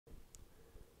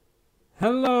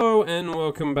Hello and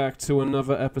welcome back to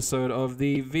another episode of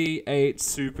the V8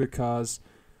 Supercars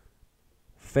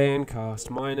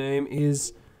Fancast. My name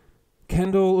is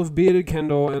Kendall of Bearded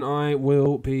Kendall and I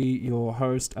will be your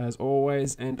host as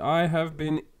always, and I have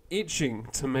been itching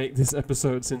to make this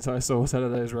episode since I saw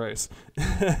Saturday's race.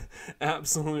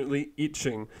 Absolutely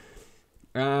itching.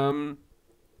 Gosh,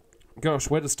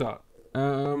 where to start?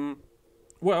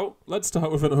 Well, let's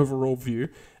start with an overall view.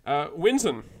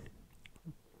 Winton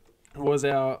was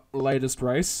our latest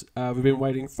race. We've been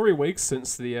waiting 3 weeks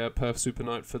since the Perth Super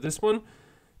Night for this one,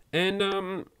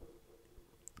 and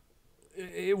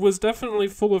it was definitely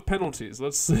full of penalties.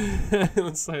 Let's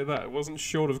let's say that. It wasn't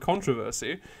short of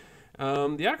controversy.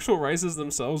 The actual races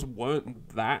themselves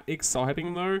weren't that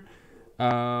exciting though.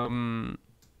 There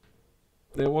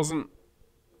wasn't.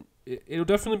 It'll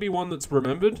definitely be one that's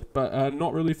remembered, but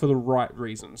not really for the right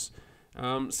reasons.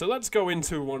 So let's go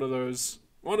into one of those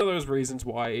reasons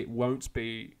why it won't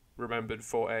be remembered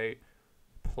for a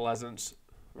pleasant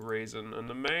reason. And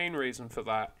the main reason for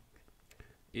that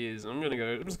is I'm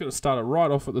just gonna start it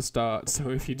right off at the start. So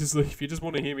if you just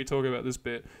want to hear me talk about this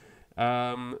bit,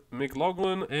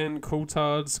 McLaughlin and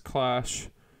Coulthard's clash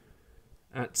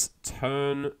at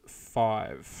turn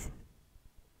 5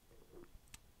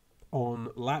 on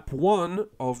lap 1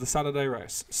 of the Saturday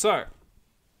race. So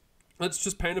let's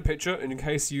just paint a picture in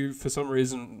case you, for some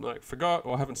reason, forgot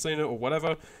or haven't seen it or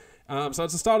whatever. So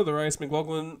it's the start of the race.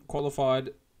 McLaughlin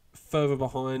qualified further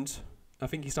behind. I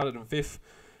think he started in 5th.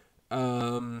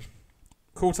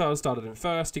 Coulthard started in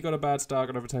 1st. He got a bad start,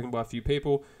 got overtaken by a few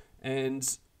people. And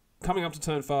coming up to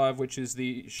turn 5, which is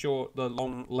the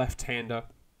long left-hander,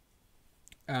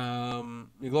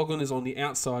 McLaughlin is on the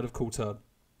outside of Coulthard.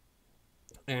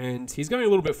 And he's going a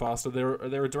little bit faster.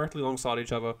 They're directly alongside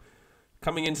each other.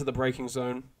 Coming into the braking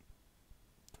zone,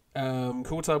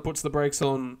 Coulthard puts the brakes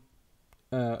on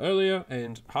earlier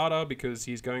and harder because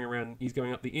he's going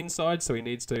up the inside, so he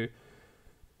needs to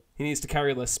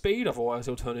carry less speed, otherwise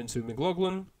he'll turn into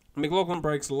McLaughlin. McLaughlin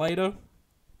brakes later.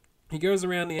 He goes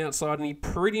around the outside and he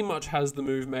pretty much has the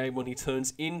move made when he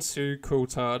turns into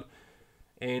Coulthard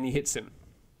and he hits him.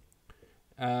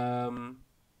 Now,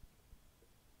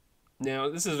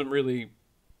 this isn't really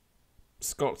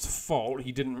Scott's fault.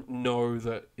 He didn't know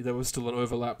that there was still an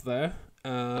overlap there.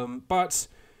 But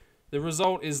the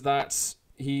result is that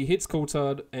he hits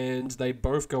Coulthard and they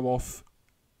both go off.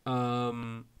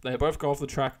 They both go off the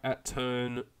track at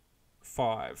turn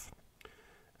 5.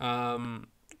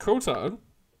 Coulthard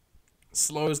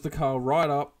slows the car right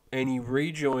up and he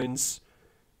rejoins.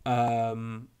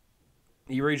 He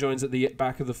rejoins at the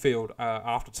back of the field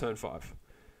after turn 5.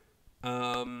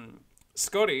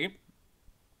 Scotty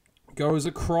goes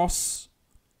across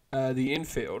the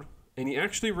infield, and he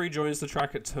actually rejoins the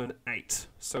track at turn 8.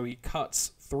 So he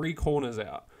cuts 3 corners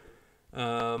out.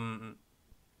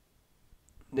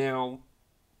 Now,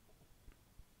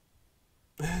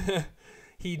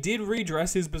 he did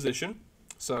redress his position.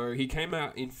 So he came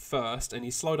out in 1st, and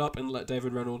he slowed up and let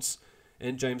David Reynolds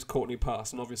and James Courtney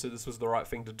pass. And obviously this was the right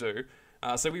thing to do.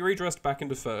 So he redressed back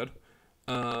into 3rd,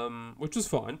 which was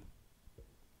fine.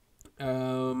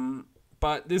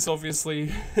 But this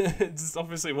obviously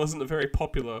wasn't a very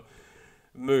popular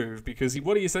move because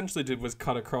what he essentially did was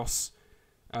cut across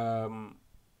a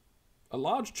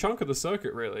large chunk of the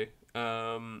circuit, really,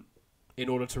 in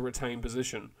order to retain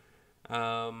position.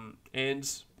 And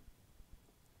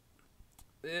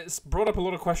it's brought up a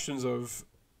lot of questions of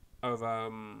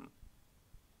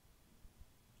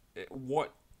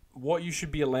what you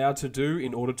should be allowed to do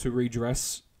in order to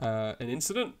redress an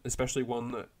incident, especially one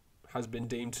that has been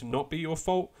deemed to not be your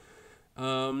fault.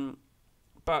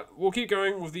 But we'll keep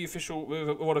going with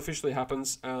what officially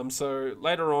happens. So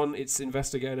later on, it's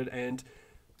investigated, and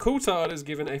Coulthard is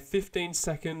given a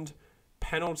 15-second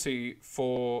penalty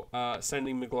for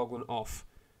sending McLaughlin off.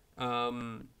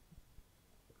 And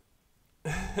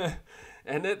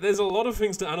there's a lot of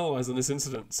things to analyze in this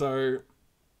incident. So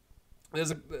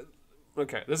there's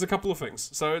a couple of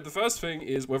things. So the first thing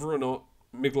is whether or not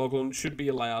McLaughlin should be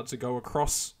allowed to go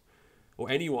across, or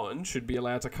anyone should be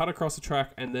allowed to cut across the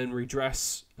track and then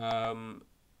redress an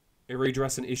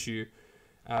issue,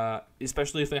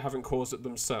 especially if they haven't caused it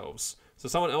themselves. So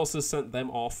someone else has sent them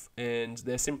off and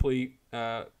they're simply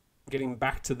getting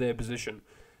back to their position.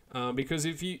 Because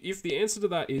if the answer to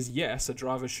that is yes, a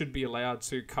driver should be allowed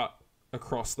to cut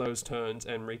across those turns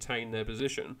and retain their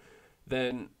position,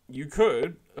 then you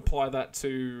could apply that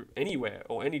to anywhere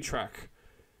or any track.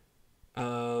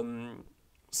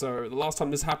 So the last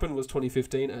time this happened was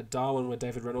 2015 at Darwin, where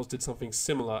David Reynolds did something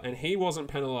similar, and he wasn't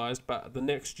penalised, but the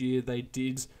next year they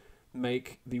did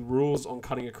make the rules on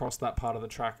cutting across that part of the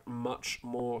track much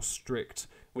more strict,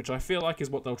 which I feel like is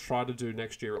what they'll try to do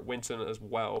next year at Winton as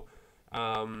well.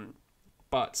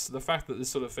 But the fact that this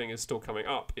sort of thing is still coming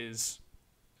up is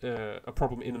a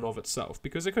problem in and of itself,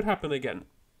 because it could happen again.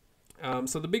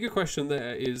 So the bigger question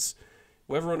there is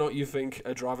whether or not you think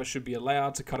a driver should be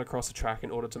allowed to cut across the track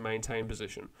in order to maintain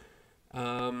position.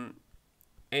 And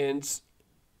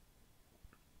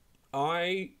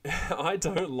I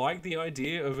don't like the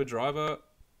idea of a driver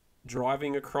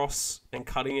driving across and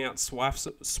cutting out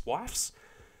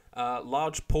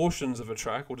large portions of a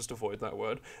track. We'll just avoid that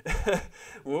word.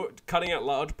 Cutting out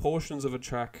large portions of a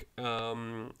track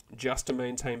just to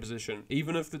maintain position,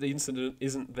 even if the incident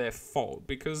isn't their fault,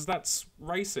 because that's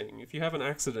racing. If you have an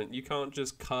accident, you can't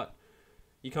just cut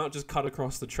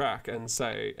across the track and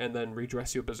then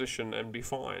redress your position and be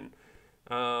fine.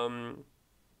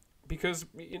 Because,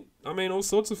 I mean, all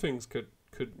sorts of things could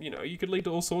you could lead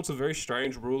to all sorts of very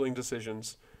strange ruling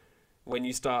decisions when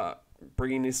you start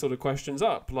bringing these sort of questions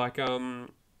up. Like,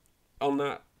 on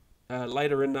that,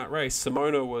 later in that race,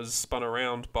 Simona was spun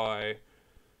around by,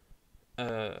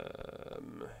 I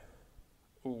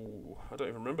don't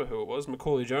even remember who it was,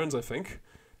 Macaulay Jones, I think,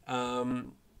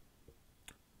 on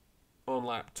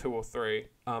lap 2 or 3,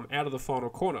 out of the final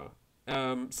corner.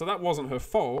 So that wasn't her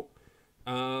fault.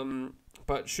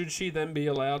 But should she then be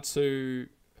allowed to,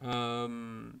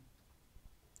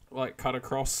 cut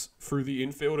across through the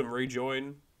infield and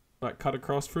rejoin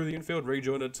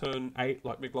at turn 8,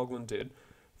 like McLaughlin did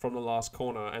from the last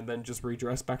corner, and then just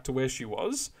redress back to where she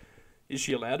was? Is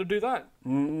she allowed to do that?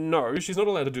 No, she's not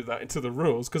allowed to do that into the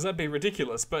rules, because that'd be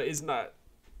ridiculous. But isn't that...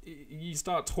 You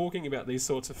start talking about these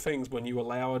sorts of things when you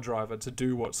allow a driver to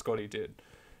do what Scotty did.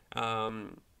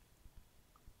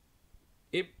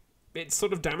 It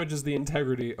sort of damages the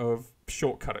integrity of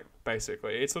shortcutting,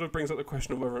 basically. It sort of brings up the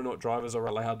question of whether or not drivers are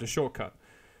allowed to shortcut.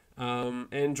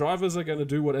 And drivers are going to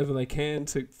do whatever they can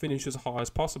to finish as high as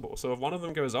possible. So if one of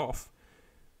them goes off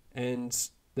and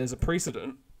there's a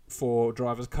precedent for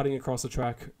drivers cutting across the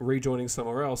track, rejoining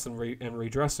somewhere else and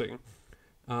redressing,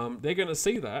 they're going to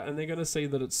see that, and they're going to see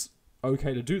that it's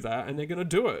okay to do that, and they're going to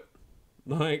do it.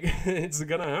 Like, it's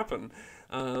going to happen.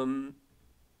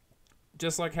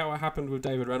 Just like how it happened with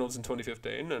David Reynolds in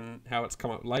 2015 and how it's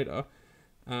come up later,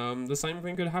 the same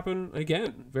thing could happen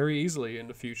again very easily in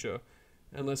the future,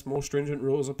 unless more stringent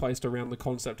rules are placed around the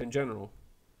concept in general.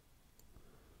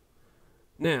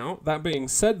 Now, that being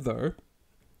said though,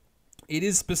 it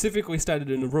is specifically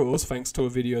stated in the rules, thanks to a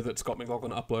video that Scott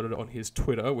McLaughlin uploaded on his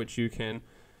Twitter, which you can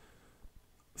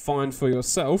find for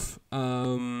yourself,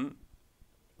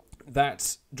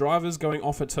 that drivers going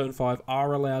off at turn 5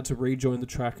 are allowed to rejoin the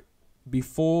track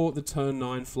before the turn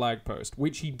 9 flag post,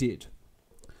 which he did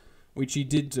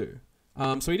do.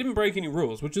 So he didn't break any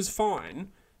rules, which is fine,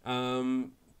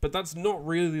 but that's not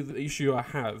really the issue I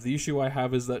have. The issue I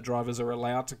have is that drivers are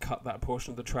allowed to cut that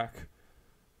portion of the track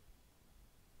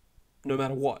no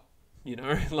matter what,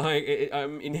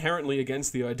 I'm inherently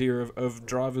against the idea of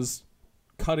drivers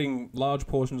cutting large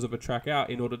portions of a track out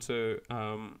in order to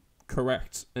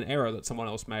correct an error that someone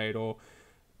else made, or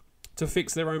to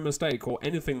fix their own mistake, or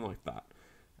anything like that.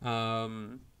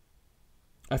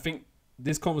 I think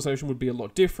this conversation would be a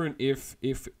lot different if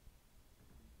the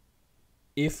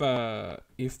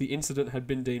incident had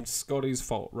been deemed Scotty's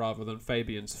fault rather than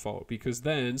Fabian's fault, because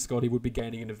then Scotty would be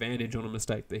gaining an advantage on a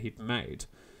mistake that he'd made.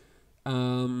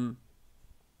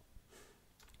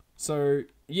 So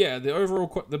yeah,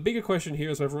 the bigger question here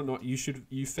is whether or not you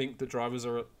think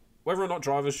that whether or not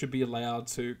drivers should be allowed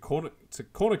to corner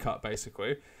cut,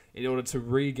 basically, in order to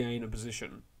regain a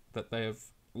position that they have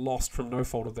lost from no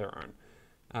fault of their own.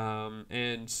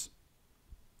 And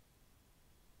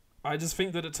I just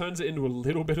think that it turns it into a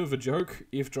little bit of a joke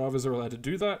if drivers are allowed to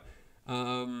do that.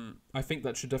 I think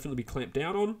that should definitely be clamped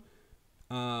down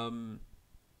on.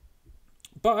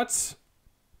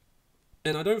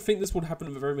 And I don't think this would happen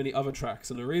with very many other tracks,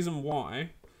 and the reason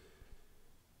why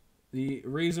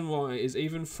is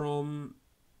even from...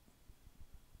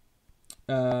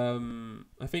 I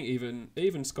think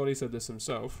even Scotty said this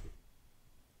himself,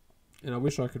 and I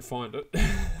wish I could find it.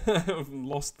 I've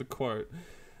lost the quote.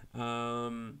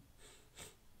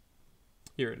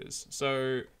 Here it is.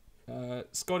 So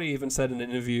Scotty even said in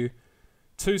an interview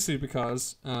to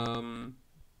Supercars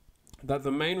that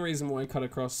the main reason why he cut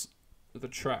across the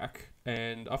track,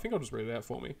 and I think I'll just read it out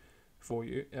for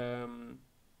you.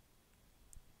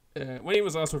 When he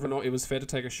was asked whether or not it was fair to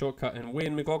take a shortcut and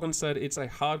win, McLaughlin said, "It's a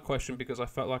hard question because I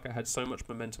felt like I had so much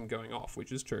momentum going off,"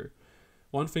 which is true.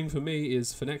 One thing for me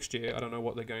is, for next year, I don't know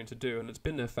what they're going to do, and it's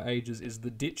been there for ages, is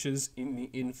the ditches in the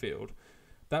infield.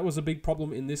 that was a big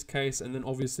problem in this case, and then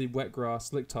obviously wet grass,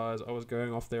 slick tyres, I was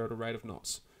going off there at a rate of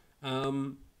knots.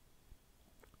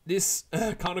 This,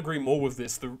 can't agree more with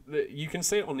this. You can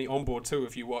see it on the onboard too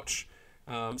if you watch.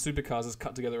 Supercars has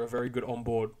cut together a very good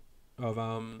onboard of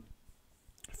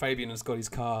Fabian and Scotty's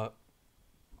car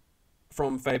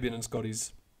from Fabian and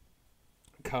Scotty's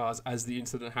cars as the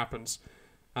incident happens,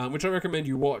 which I recommend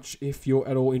you watch if you're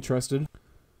at all interested.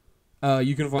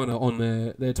 You can find it on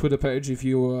their Twitter page if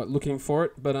you're looking for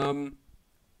it, but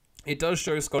it does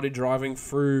show Scotty driving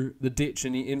through the ditch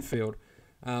in the infield.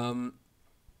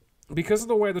 Because of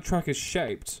the way the track is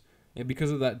shaped, and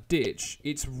because of that ditch,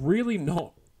 it's really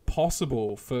not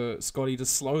possible for Scotty to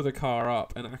slow the car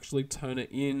up and actually turn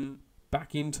it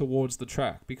back in towards the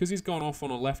track, because he's gone off on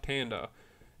a left-hander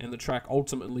and the track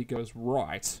ultimately goes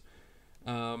right.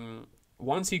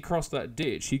 Once he crossed that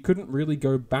ditch, he couldn't really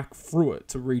go back through it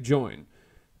to rejoin.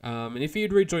 And if he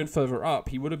had rejoined further up,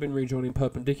 he would have been rejoining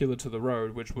perpendicular to the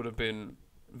road, which would have been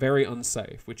very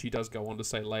unsafe, which he does go on to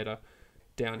say later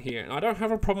down here. And I don't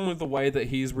have a problem with the way that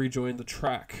he's rejoined the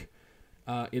track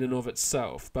in and of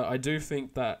itself, but I do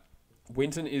think that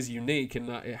Winton is unique in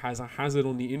that it has a hazard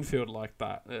on the infield like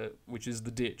that, which is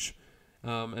the ditch.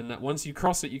 And that once you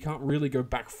cross it, you can't really go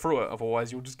back through it,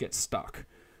 otherwise you'll just get stuck.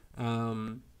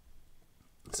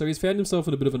 So he's found himself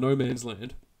in a bit of a no man's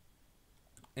land,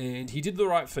 and he did the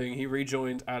right thing. He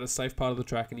rejoined at a safe part of the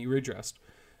track and he redressed.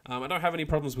 I don't have any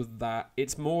problems with that.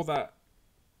 It's more that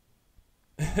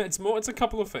it's a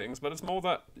couple of things, but it's more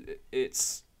that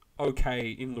it's okay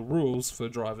in the rules for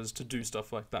drivers to do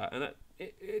stuff like that, and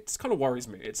it kind of worries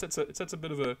me. It sets a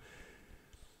bit of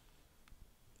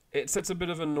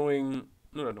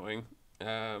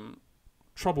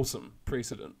troublesome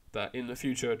precedent that in the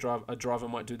future a driver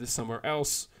might do this somewhere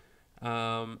else,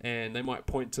 and they might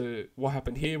point to what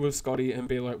happened here with Scotty and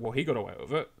be like, well, he got away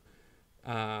with it.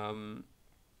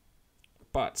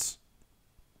 But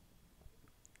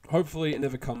hopefully it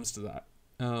never comes to that.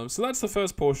 So that's the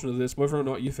first portion of this, whether or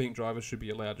not you think drivers should be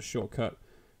allowed to shortcut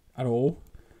at all.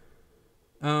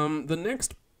 The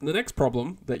next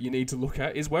problem that you need to look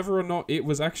at is whether or not it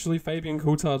was actually Fabian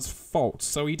Coulthard's fault.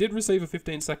 So he did receive a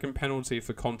 15-second penalty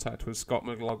for contact with Scott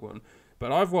McLaughlin,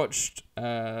 but I've watched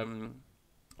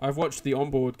the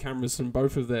onboard cameras from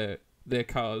both of their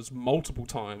cars multiple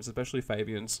times, especially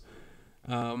Fabian's,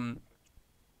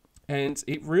 and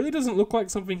it really doesn't look like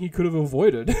something he could have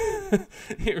avoided.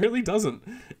 It really doesn't.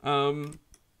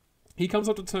 He comes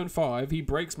up to turn 5. He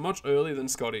brakes much earlier than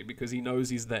Scotty because he knows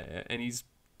he's there and he's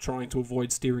trying to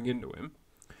avoid steering into him.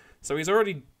 So he's aware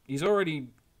he's there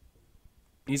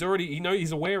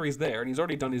and he's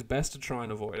already done his best to try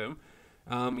and avoid him.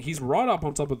 He's right up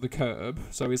on top of the curb,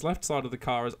 so his left side of the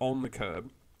car is on the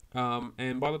curb.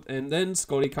 And then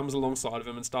Scotty comes alongside of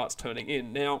him and starts turning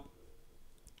in. Now,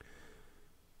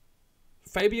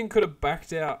 Fabian could have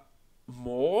backed out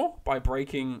more by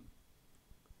braking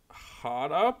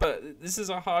harder, but this is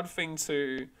a hard thing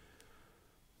to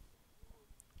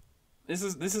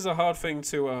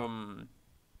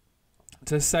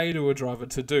say to a driver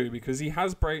to do, because he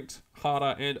has braked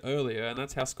harder and earlier, and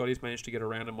that's how Scotty's managed to get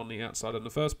around him on the outside in the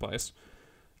first place.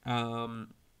 So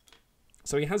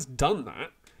he has done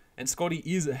that, and Scotty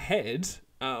is ahead.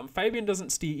 Fabian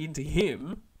doesn't steer into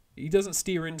him. He doesn't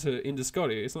steer into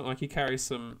Scotty. It's not like he carries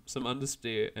some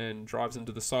understeer and drives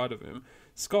into the side of him.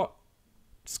 Scott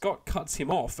cuts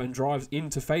him off and drives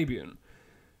into Fabian.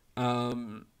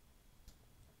 And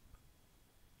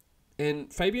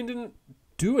Fabian didn't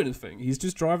do anything. He's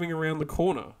just driving around the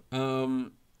corner.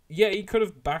 Yeah, he could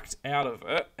have backed out of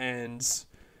it, and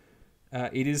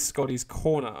it is Scotty's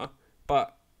corner,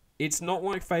 but it's not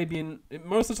like Fabian.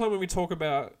 Most of the time when we talk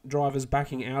about drivers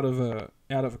backing out of a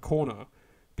corner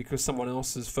because someone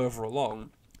else is further along,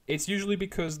 it's usually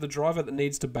because the driver that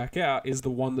needs to back out is the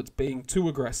one that's being too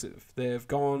aggressive. They've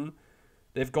gone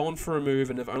for a move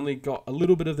and they've only got a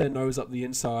little bit of their nose up the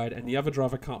inside, and the other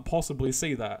driver can't possibly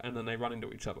see that, and then they run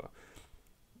into each other.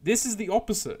 This is the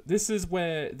opposite. This is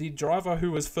where the driver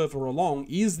who is further along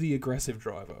is the aggressive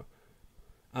driver.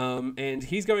 And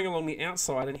he's going along the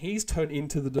outside and he's turned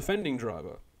into the defending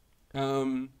driver.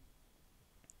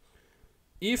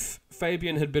 If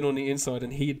Fabian had been on the inside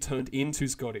and he had turned into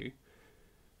Scotty,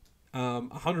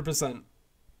 100%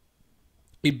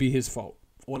 it'd be his fault.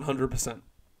 100%.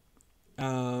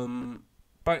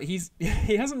 But he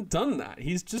hasn't done that.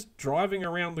 He's just driving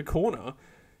around the corner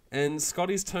and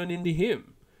Scotty's turned into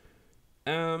him.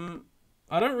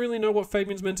 I don't really know what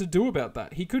Fabian's meant to do about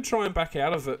that. He could try and back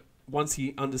out of it once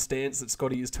he understands that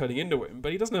Scotty is turning into him,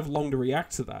 but he doesn't have long to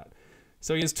react to that.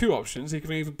 So he has two options. He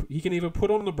can either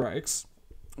put on the brakes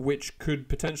which could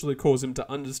potentially cause him to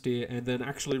understeer and then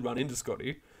actually run into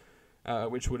Scotty,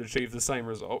 which would achieve the same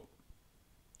result.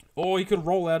 Or he could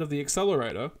roll out of the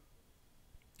accelerator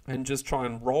and just try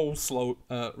and roll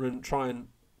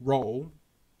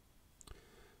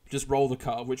just roll the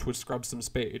car, which would scrub some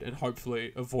speed and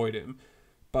hopefully avoid him.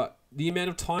 But the amount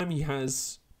of time he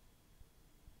has,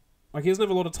 like, he doesn't have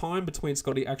a lot of time between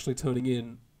Scotty actually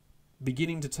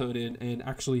beginning to turn in and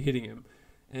actually hitting him.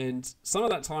 And some of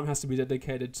that time has to be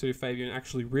dedicated to Fabian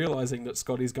actually realizing that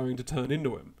Scotty's going to turn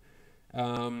into him.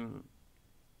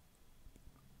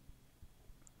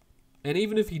 And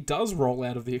even if he does roll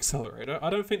out of the accelerator, I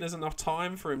don't think there's enough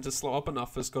time for him to slow up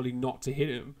enough for Scotty not to hit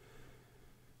him.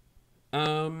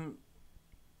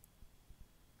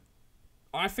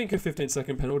 I think a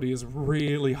 15-second penalty is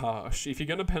really harsh. If you're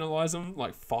going to penalise him,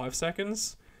 like 5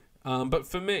 seconds. But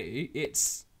for me,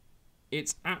 it's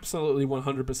absolutely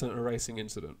 100% a racing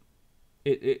incident.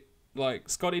 Like,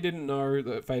 Scotty didn't know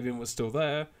that Fabian was still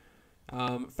there.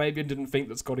 Fabian didn't think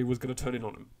that Scotty was going to turn in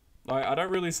on him. I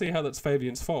don't really see how that's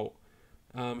Fabian's fault.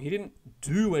 He didn't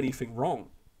do anything wrong.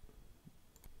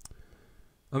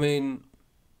 I mean,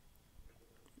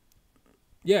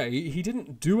 yeah, he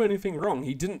didn't do anything wrong.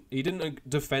 He didn't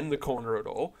defend the corner at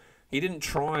all. He didn't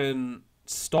try and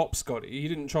stop Scotty. He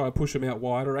didn't try to push him out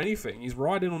wide or anything. He's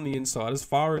right in on the inside, as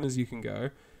far in as you can go.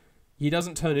 He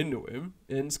doesn't turn into him,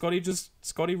 and Scotty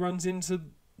runs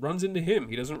into him.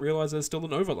 He doesn't realise there's still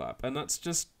an overlap, and that's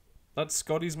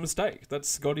Scotty's mistake. That's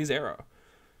Scotty's error.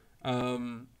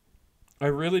 I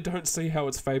really don't see how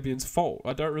it's Fabian's fault.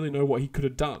 I don't really know what he could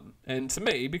have done. And to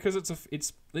me, because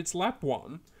it's lap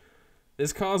 1,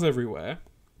 there's cars everywhere,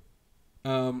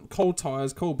 cold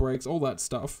tyres, cold brakes, all that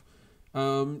stuff.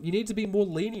 You need to be more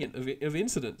lenient of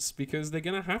incidents, because they're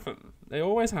going to happen. They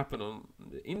always happen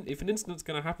if an incident's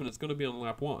going to happen, it's going to be on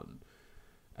lap 1.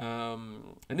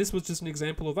 And this was just an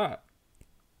example of that.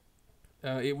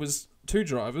 It was 2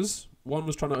 drivers. One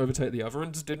was trying to overtake the other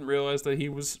and just didn't realise that he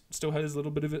still had his little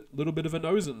bit of a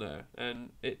nose in there. And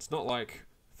it's not like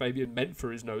Fabian meant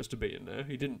for his nose to be in there.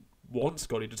 He didn't want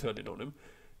Scotty to turn in on him,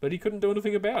 but he couldn't do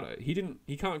anything about it. He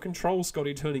can't control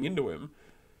Scotty turning into him.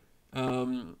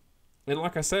 And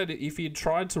like I said, if he had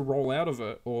tried to roll out of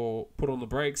it or put on the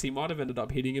brakes, he might have ended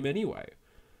up hitting him anyway.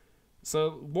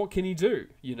 So what can he do,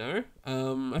 you know?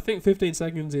 I think 15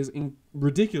 seconds is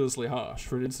ridiculously harsh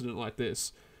for an incident like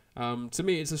this. To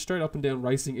me, it's a straight up and down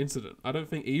racing incident. I don't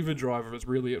think either driver is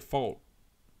really at fault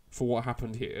for what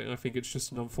happened here. I think it's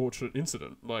just an unfortunate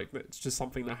incident. Like, it's just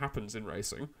something that happens in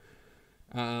racing.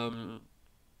 And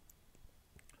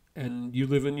you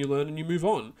live and you learn and you move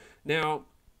on. Now,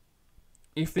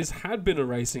 if this had been a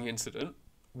racing incident,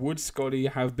 would Scotty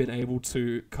have been able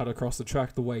to cut across the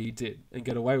track the way he did and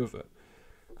get away with it?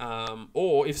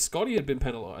 Or if Scotty had been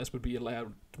penalised, would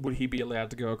he be allowed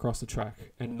to go across the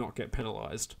track and not get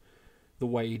penalised the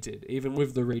way he did, even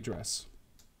with the redress?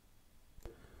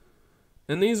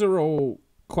 And these are all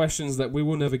questions that we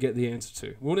will never get the answer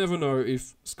to. We'll never know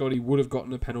if Scotty would have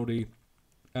gotten a penalty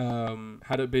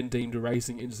had it been deemed a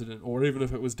racing incident, or even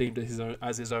if it was deemed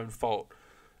as his own fault.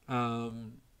 But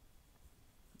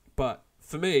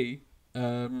for me,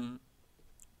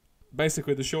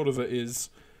 basically the short of it is,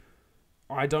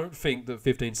 I don't think that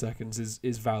 15 seconds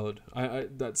is valid.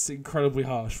 That's incredibly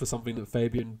harsh for something that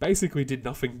Fabian basically did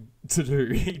nothing to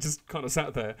do. He just kind of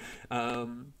sat there.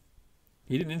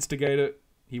 He didn't instigate it.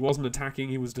 He wasn't attacking.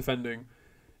 He was defending.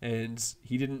 And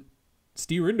he didn't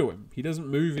steer into him. He doesn't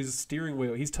move his steering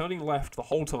wheel. He's turning left the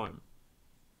whole time.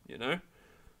 You know?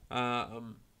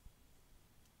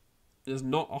 There's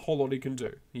not a whole lot he can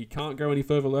do. He can't go any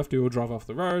further left. He will drive off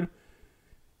the road.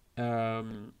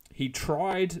 He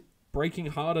tried braking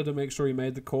harder to make sure he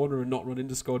made the corner and not run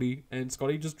into Scotty, and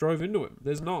Scotty just drove into him.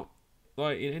 There's not,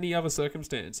 like, in any other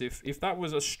circumstance, if that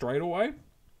was a straightaway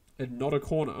and not a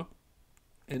corner,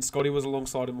 and Scotty was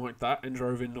alongside him like that and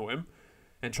drove into him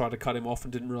and tried to cut him off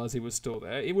and didn't realise he was still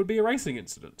there, it would be a racing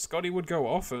incident. Scotty would go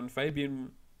off and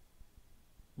Fabian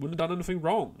wouldn't have done anything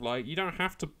wrong. Like, you don't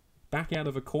have to back out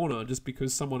of a corner just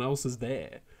because someone else is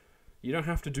there. You don't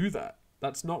have to do that.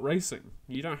 That's not racing.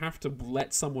 You don't have to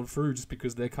let someone through just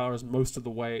because their car is most of the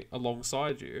way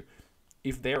alongside you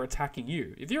if they're attacking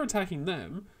you. If you're attacking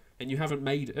them and you haven't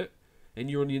made it and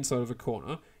you're on the inside of a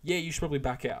corner, yeah, you should probably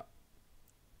back out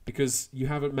because you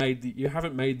haven't made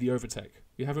the overtake.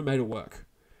 You haven't made it work.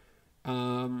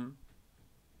 And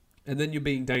then you're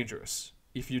being dangerous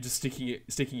if you're just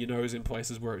sticking your nose in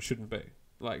places where it shouldn't be.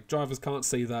 Like, drivers can't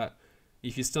see that.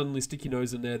 If you suddenly stick your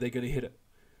nose in there, they're going to hit it.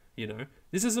 You know,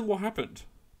 this isn't what happened.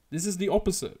 This is the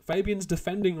opposite. Fabian's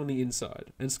defending on the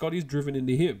inside, and Scotty's driven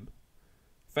into him.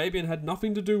 Fabian had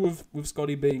nothing to do with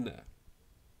Scotty being there.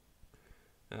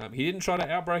 He didn't try to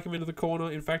outbrake him into the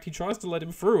corner. In fact, he tries to let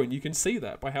him through, and you can see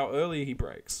that by how early he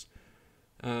brakes.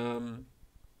 I don't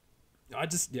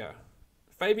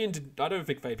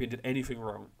think Fabian did anything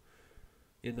wrong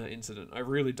in that incident. I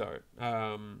really don't.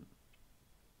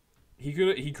 He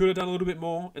could have done a little bit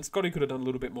more, and Scotty could have done a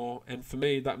little bit more, and for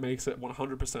me, that makes it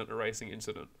 100% a racing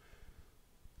incident.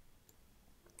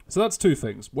 So that's two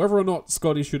things. Whether or not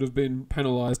Scotty should have been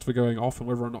penalised for going off, and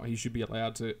whether or not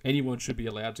anyone should be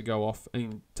allowed to go off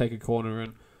and take a corner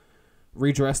and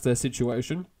redress their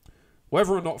situation.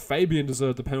 Whether or not Fabian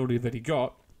deserved the penalty that he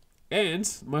got.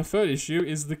 And my third issue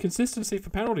is the consistency for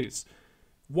penalties.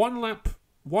 One lap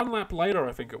later,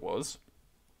 I think it was,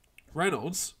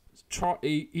 Reynolds,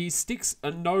 he sticks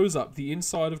a nose up the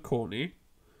inside of Courtney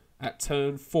at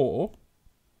turn 4.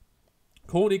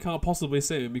 Courtney can't possibly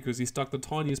see him because he stuck the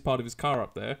tiniest part of his car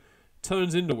up there,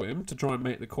 turns into him to try and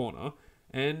make the corner,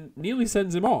 and nearly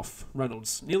sends him off.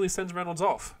 Reynolds nearly sends Reynolds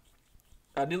off.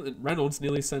 Reynolds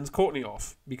nearly sends Courtney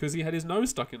off because he had his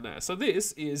nose stuck in there. So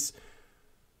this is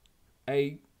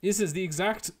the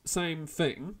exact same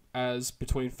thing as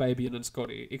between Fabian and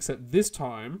Scotty, except this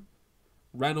time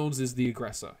Reynolds is the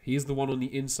aggressor. He's the one on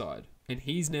the inside, and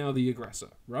he's now the aggressor,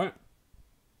 right?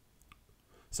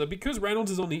 So because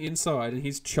Reynolds is on the inside and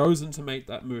he's chosen to make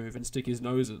that move and stick his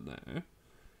nose in there,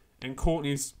 and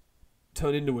Courtney's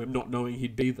turned into him not knowing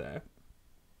he'd be there,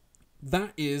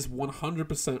 that is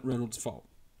 100% Reynolds' fault.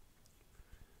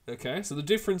 Okay, so the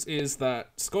difference is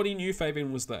that Scotty knew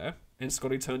Fabian was there, and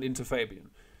Scotty turned into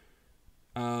Fabian.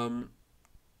 And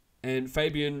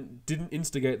Fabian didn't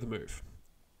instigate the move.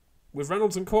 With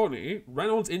Reynolds and Courtney,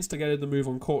 Reynolds instigated the move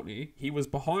on Courtney. He was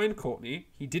behind Courtney.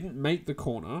 He didn't make the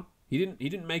corner. He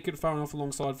didn't make it far enough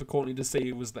alongside for Courtney to see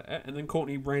he was there, and then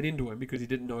Courtney ran into him because he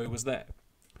didn't know he was there.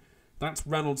 That's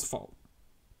Reynolds' fault.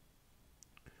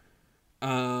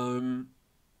 And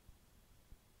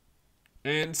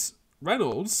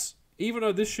Reynolds, even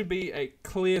though this should be a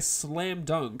clear slam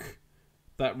dunk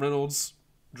that Reynolds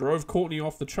drove Courtney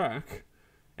off the track,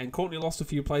 and Courtney lost a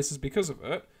few places because of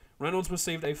it, Reynolds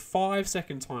received a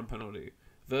 5-second time penalty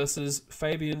versus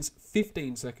Fabian's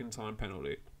 15-second time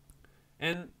penalty.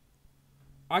 And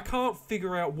I can't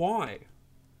figure out why.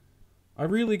 I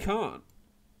really can't.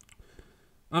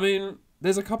 I mean,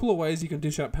 there's a couple of ways you can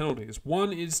dish out penalties.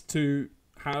 One is to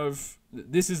have,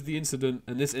 this is the incident,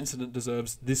 and this incident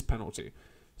deserves this penalty.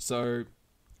 So,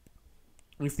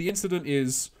 if the incident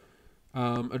is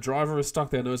a driver has stuck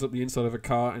their nose up the inside of a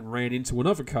car and ran into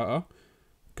another car,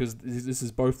 because this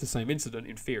is both the same incident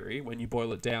in theory, when you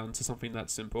boil it down to something that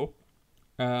simple,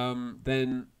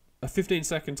 then a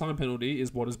 15-second time penalty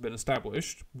is what has been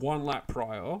established, 1 lap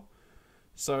prior.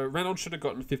 So Reynolds should have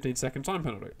gotten a 15-second time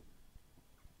penalty.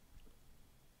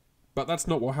 But that's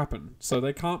not what happened. So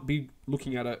they can't be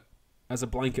looking at it as a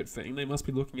blanket thing. They must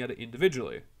be looking at it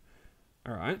individually.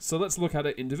 Alright, so let's look at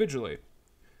it individually.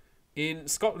 In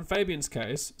Scott and Fabian's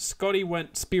case, Scotty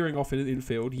went spearing off in the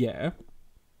infield, yeah.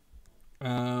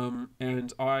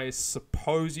 And I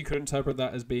suppose you could interpret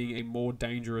that as being a more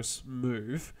dangerous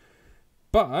move.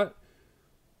 But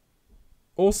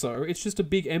also, it's just a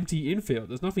big empty infield.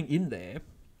 There's nothing in there.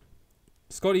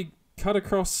 Scotty cut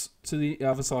across to the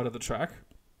other side of the track,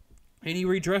 and he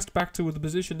redressed back to the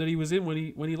position that he was in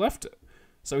when he left it.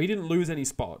 So he didn't lose any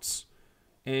spots,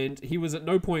 and he was at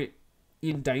no point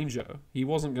in danger. He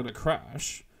wasn't going to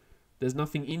crash. There's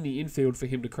nothing in the infield for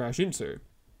him to crash into.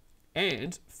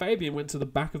 And Fabian went to the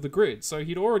back of the grid, so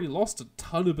he'd already lost a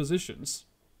ton of positions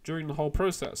during the whole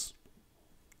process.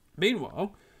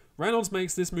 Meanwhile, Reynolds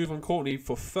makes this move on Courtney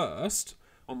for first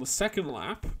on the second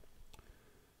lap.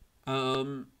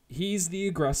 He's the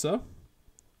aggressor,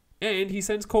 and he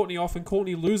sends Courtney off, and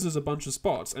Courtney loses a bunch of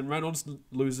spots, and Reynolds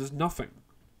loses nothing.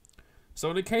 So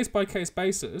on a case-by-case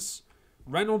basis,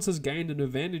 Reynolds has gained an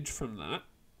advantage from that,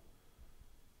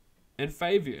 and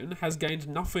Fabian has gained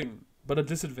nothing but a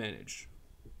disadvantage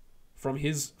from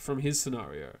his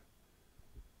scenario.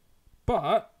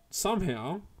 But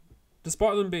somehow,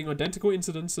 despite them being identical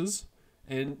incidences,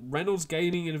 and Reynolds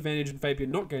gaining an advantage and Fabian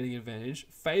not gaining an advantage,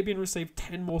 Fabian received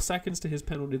 10 more seconds to his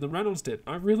penalty than Reynolds did.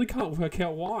 I really can't work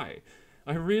out why.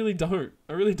 I really don't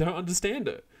understand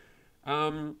it.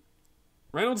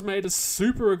 Reynolds made a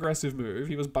super aggressive move.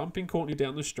 He was bumping Courtney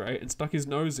down the straight and stuck his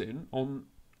nose in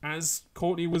as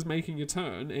Courtney was making a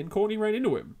turn, and Courtney ran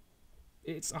into him.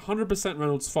 It's 100%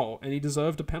 Reynolds' fault, and he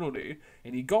deserved a penalty,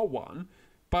 and he got one,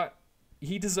 but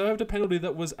he deserved a penalty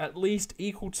that was at least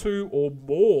equal to or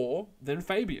more than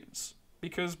Fabian's,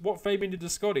 because what Fabian did to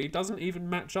Scotty doesn't even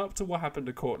match up to what happened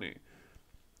to Courtney.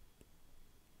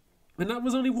 And that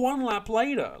was only 1 lap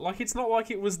later. Like, it's not like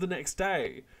it was the next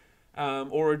day.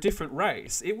 or a different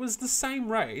race. It was the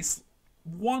same race,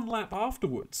 one lap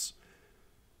afterwards.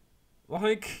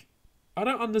 Like, I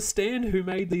don't understand who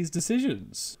made these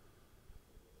decisions.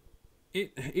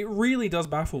 It really does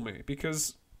baffle me,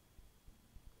 because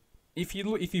if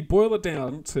you boil it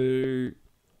down to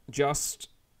just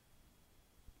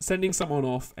sending someone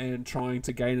off and trying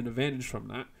to gain an advantage from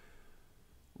that,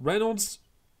 Reynolds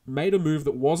made a move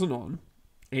that wasn't on,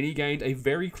 and he gained a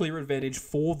very clear advantage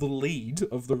for the lead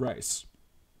of the race,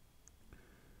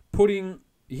 putting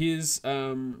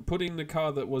the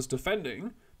car that was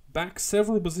defending back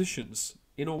several positions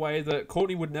in a way that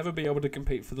Courtney would never be able to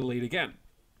compete for the lead again.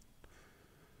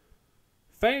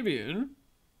 Fabian,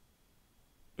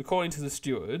 according to the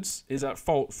stewards, is at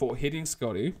fault for hitting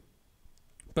Scotty,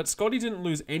 but Scotty didn't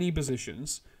lose any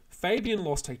positions. Fabian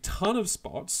lost a ton of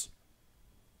spots,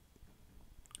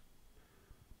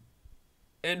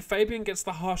 and Fabian gets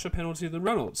the harsher penalty than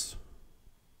Reynolds.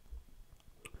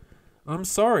 I'm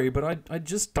sorry, but I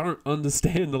just don't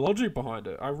understand the logic behind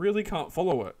it. I really can't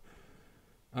follow it.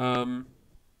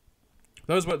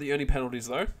 Those weren't the only penalties,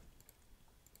 though.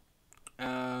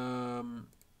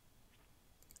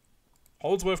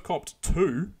 Holdsworth copped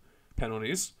 2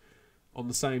 penalties on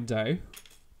the same day.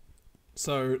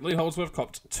 So Lee Holdsworth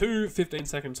copped 2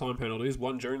 15-second time penalties,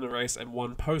 one during the race and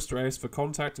one post-race, for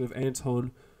contact with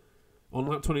Anton on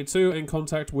lap 22 and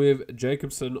contact with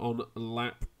Jacobson on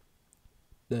lap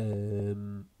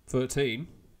 13.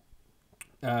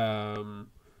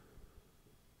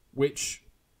 Which,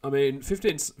 I mean,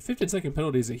 15-second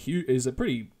penalty is a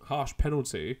pretty harsh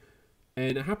penalty,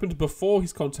 and it happened before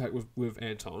his contact with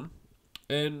Anton.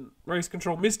 And race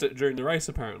control missed it during the race,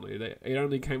 apparently. It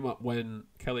only came up when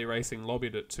Kelly Racing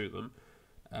lobbied it to them.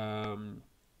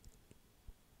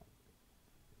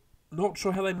 Not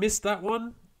sure how they missed that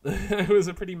one. It was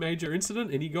a pretty major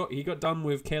incident, and he got done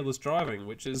with careless driving,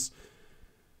 which is...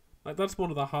 like, that's one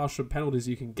of the harsher penalties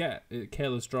you can get.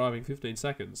 Careless driving, 15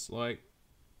 seconds. Like...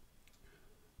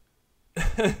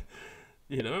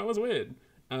 you know, it was weird.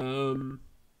 And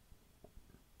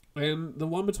the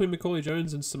one between Macaulay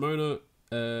Jones and Simona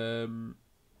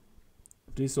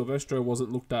Di Silvestro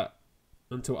wasn't looked at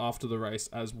until after the race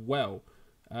as well.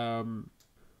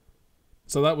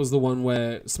 So that was the one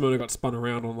where Simona got spun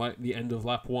around on like the end of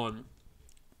lap 1.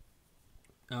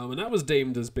 And that was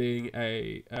deemed as being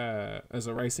as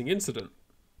a racing incident.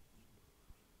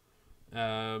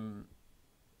 I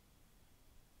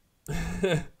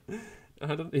don't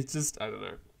know. It's just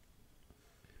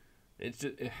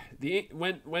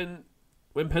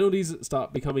when penalties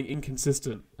start becoming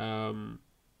inconsistent,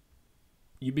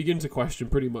 you begin to question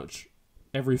pretty much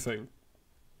everything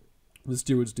the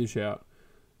stewards dish out.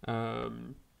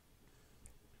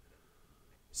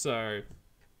 So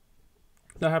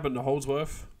that happened to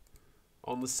Holdsworth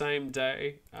on the same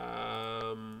day.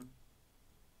 I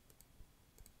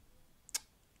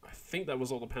think that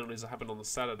was all the penalties that happened on the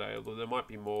Saturday, although there might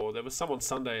be more. There was some on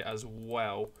Sunday as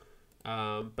well.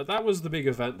 But that was the big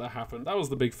event that happened. That was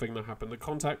the big thing that happened. The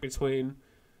contact between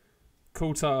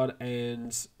Coulthard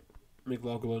and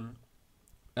McLaughlin.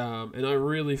 And I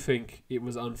really think it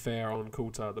was unfair on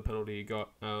Coulthard, the penalty he got.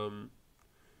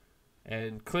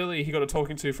 And clearly he got a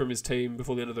talking to from his team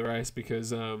before the end of the race,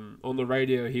 because on the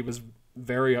radio he was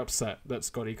very upset that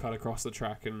Scotty cut across the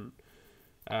track, and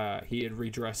he had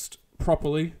redressed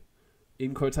properly,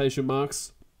 in quotation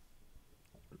marks.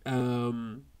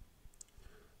 And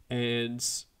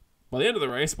by the end of the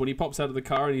race, when he pops out of the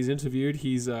car and he's interviewed,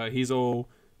 he's all,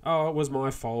 "Oh, it was my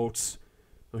fault.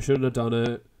 I shouldn't have done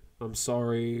it. I'm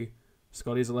sorry.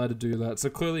 Scotty's allowed to do that."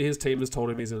 So clearly his team has told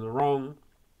him he's in the wrong.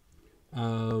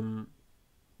 And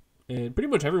pretty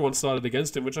much everyone sided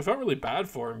against him, which I felt really bad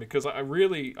for him, because I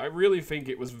really think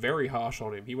it was very harsh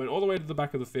on him. He went all the way to the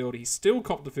back of the field. He still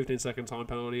copped the 15-second time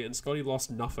penalty, and Scotty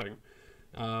lost nothing.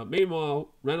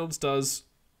 Meanwhile, Reynolds does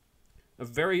a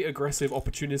very aggressive,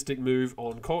 opportunistic move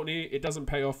on Courtney. It doesn't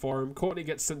pay off for him. Courtney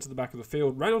gets sent to the back of the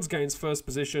field. Reynolds gains first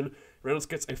position. Reynolds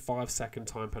gets a 5-second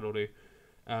time penalty.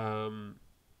 Courtney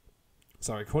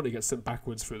gets sent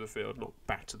backwards through the field, not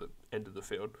back to the end of the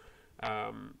field.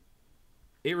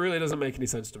 It really doesn't make any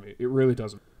sense to me. It really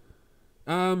doesn't.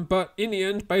 But in the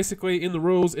end, basically, in the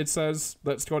rules, it says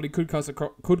that Scotty could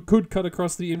cut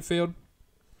across the infield.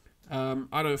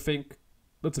 I don't think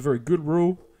that's a very good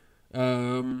rule.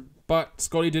 But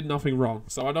Scotty did nothing wrong,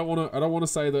 so I don't want to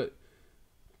say that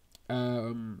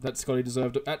that Scotty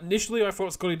deserved it. Initially, I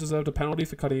thought Scotty deserved a penalty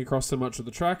for cutting across so much of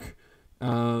the track.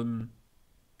 Now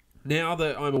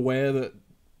that I'm aware that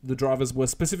the drivers were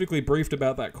specifically briefed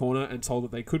about that corner and told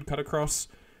that they could cut across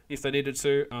if they needed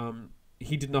to,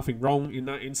 he did nothing wrong in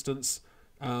that instance.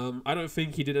 I don't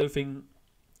think he did anything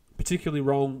particularly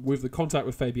wrong with the contact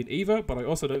with Fabian either, but I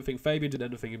also don't think Fabian did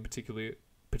anything in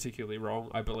particularly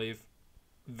wrong. I believe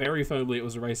very firmly it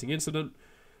was a racing incident.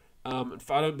 I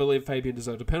don't believe Fabian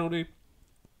deserved a penalty.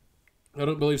 I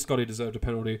don't believe Scotty deserved a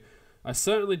penalty. I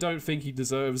certainly don't think he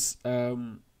deserves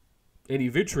any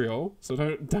vitriol, so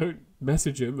don't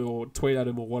message him or tweet at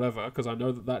him or whatever, because I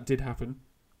know that did happen.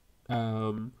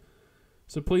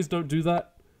 So please don't do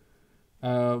that.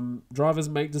 Drivers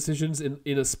make decisions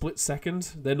in a split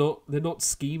second. They're not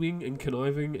scheming and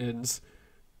conniving and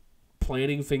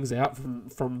planning things out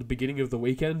from the beginning of the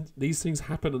weekend. These things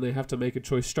happen and they have to make a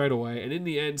choice straight away. And in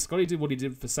the end, Scotty did what he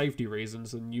did for safety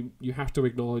reasons, and you have to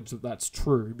acknowledge that that's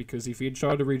true, because if he had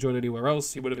tried to rejoin anywhere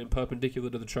else, he would have been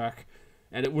perpendicular to the track,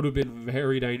 and it would have been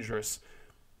very dangerous.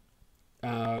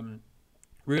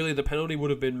 Really, the penalty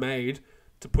would have been made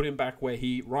to put him back where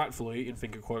he rightfully, in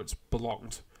finger quotes,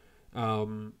 belonged.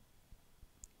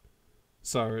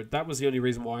 So that was the only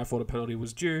reason why I thought a penalty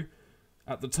was due.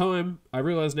 At the time, I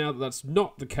realise now that that's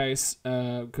not the case,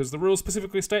 because the rules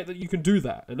specifically state that you can do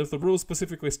that. And if the rules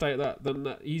specifically state that,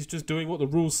 then he's just doing what the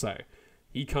rules say.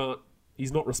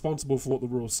 He's not responsible for what the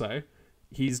rules say.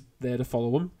 He's there to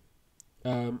follow them.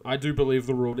 I do believe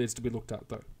the rule needs to be looked at,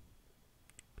 though.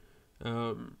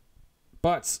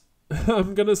 But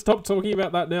I'm going to stop talking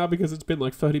about that now, because it's been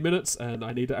like 30 minutes, and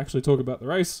I need to actually talk about the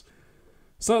race.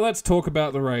 So let's talk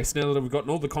about the race. Now that we've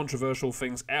gotten all the controversial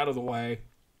things out of the way,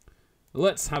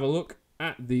 let's have a look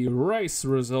at the race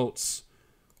results.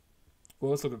 Well,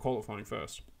 let's look at qualifying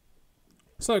first.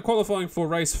 So, qualifying for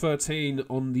race 13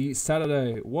 on the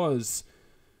Saturday was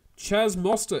Chaz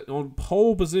Mostert on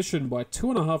pole position by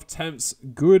 2.5 tenths.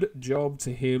 Good job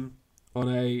to him on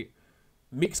a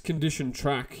mixed condition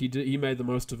track. He made the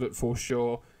most of it for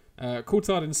sure.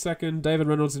 Coulthard in second, David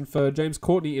Reynolds in third, James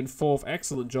Courtney in fourth.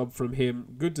 Excellent job from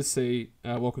him. Good to see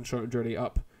Walkinshaw and Andretti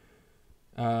up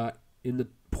in the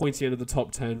pointy end of the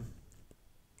top 10.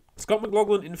 Scott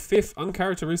McLaughlin in fifth,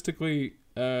 uncharacteristically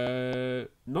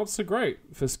not so great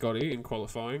for Scotty in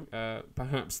qualifying.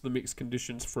 Perhaps the mixed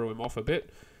conditions threw him off a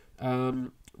bit.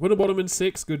 Winterbottom in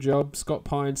sixth, good job. Scott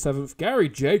Pye in seventh. Gary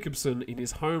Jacobson in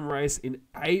his home race in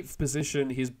eighth position,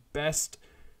 his best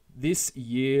this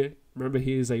year. Remember,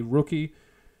 he is a rookie.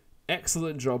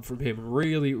 Excellent job from him.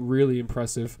 Really, really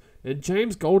impressive. And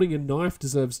James Golding in ninth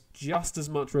deserves just as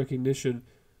much recognition.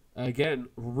 Again,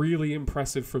 really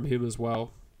impressive from him as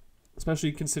well.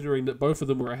 Especially considering that both of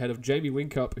them were ahead of Jamie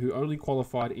Whincup, who only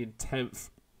qualified in 10th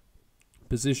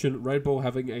position. Red Bull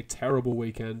having a terrible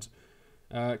weekend.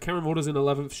 Cameron Waters in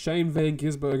 11th. Shane Van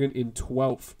Gisbergen in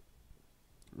 12th.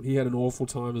 He had an awful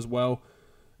time as well.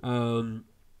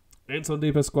 Anton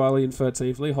De Pasquale in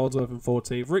 13th. Lee Holdsworth in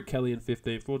 14th. Rick Kelly in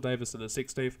 15th. Will Davison in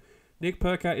 16th. Nick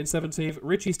Percat in 17th.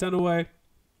 Richie Stanaway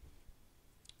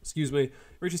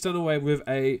with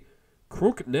a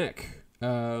crook neck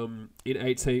in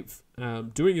 18th.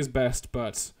 Doing his best,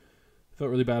 but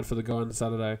felt really bad for the guy on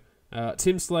Saturday.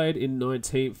 Tim Slade in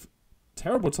 19th.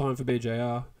 Terrible time for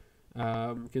BJR.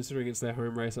 Considering it's their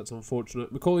home race, that's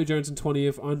unfortunate. Macaulay Jones in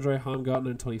 20th. Andre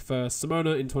Heimgartner in 21st.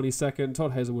 Simona in 22nd.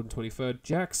 Todd Hazelwood in 23rd.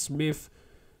 Jack Smith,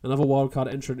 another wildcard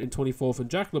entrant, in 24th. And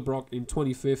Jack LeBrock in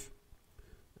 25th.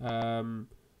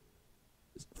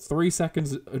 3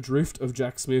 seconds adrift of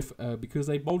Jack Smith because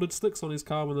they bolted slicks on his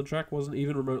car when the track wasn't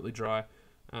even remotely dry.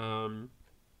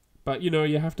 But,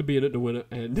 you have to be in it to win it,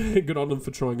 and good on them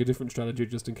for trying a different strategy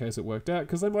just in case it worked out,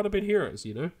 because they might have been heroes,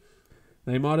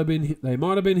 They might have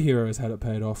been heroes had it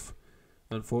paid off.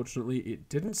 Unfortunately, it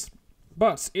didn't.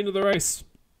 But, into the race.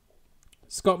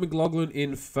 Scott McLaughlin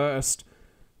in first,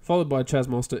 followed by Chaz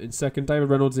Mostert in second, David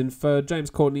Reynolds in third, James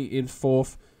Courtney in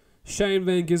fourth, Shane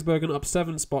Van Gisbergen up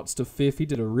 7 spots to 5th. He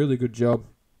did a really good job.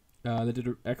 They did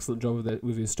an excellent job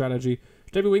with his strategy.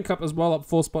 Jamie Whincup as well up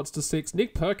 4 spots to 6th.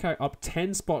 Nick Percat up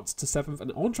 10 spots to 7th.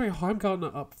 And Andre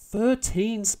Heimgartner up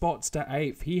 13 spots to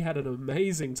 8th. He had an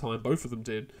amazing time. Both of them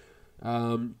did.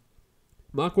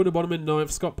 Mark Winterbottom in 9th.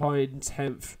 Scott Pye in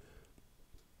 10th.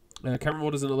 Cameron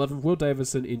Waters in 11th. Will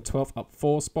Davison in 12th up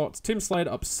 4 spots. Tim Slade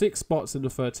up 6 spots into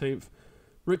 13th.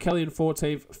 Rick Kelly in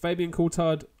 14th. Fabian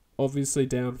Coulthard obviously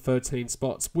down 13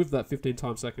 spots with that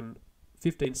 15-second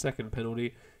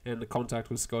penalty and the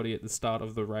contact with Scotty at the start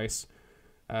of the race.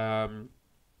 Macaulay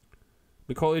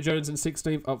Jones in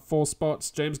 16th, up 4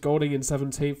 spots. James Golding in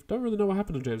 17th. Don't really know what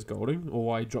happened to James Golding or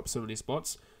why he dropped so many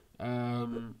spots.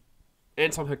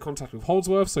 Anton had contact with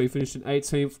Holdsworth, so he finished in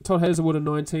 18th. Todd Hazelwood in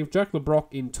 19th. Jack LeBrock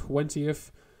in 20th.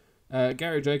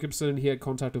 Gary Jacobson, he had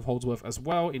contact with Holdsworth as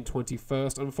well in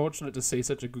 21st. Unfortunate to see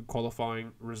such a good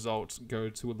qualifying result go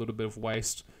to a little bit of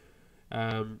waste.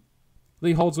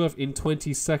 Lee Holdsworth in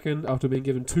 22nd after being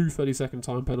given 2 30-second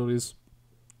time penalties.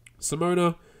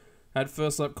 Simona had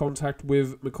first lap contact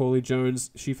with Macaulay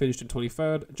Jones. She finished in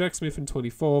 23rd. Jack Smith in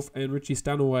 24th. And Richie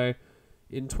Stanaway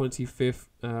in 25th.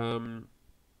 I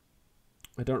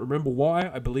don't remember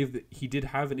why. I believe that he did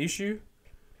have an issue.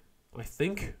 I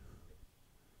think.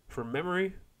 From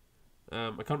memory.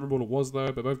 I can't remember what it was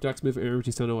though. But both Jack Smith and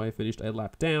Richie Stanaway finished a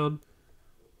lap down.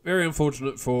 Very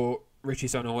unfortunate for Richie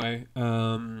Stanaway.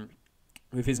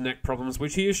 With his neck problems.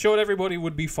 Which he assured everybody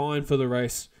would be fine for the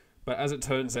race. But as it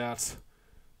turns out,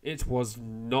 it was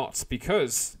not,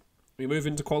 because we move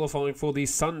into qualifying for the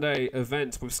Sunday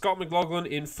event with Scott McLaughlin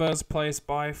in first place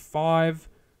by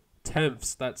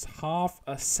 0.5. That's half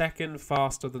a second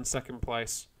faster than second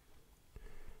place.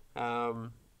 Will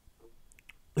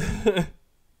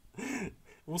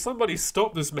somebody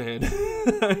stop this man?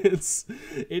 It's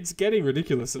getting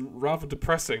ridiculous and rather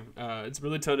depressing. It's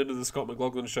really turned into the Scott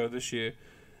McLaughlin show this year.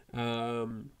 I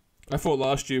thought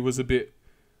last year was a bit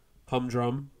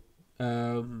humdrum.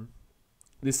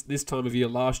 This time of year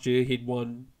last year he'd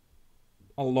won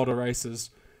a lot of races.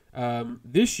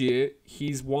 This year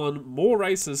he's won more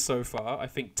races so far, I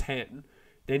think 10,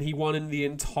 than he won in the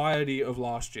entirety of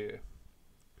last year.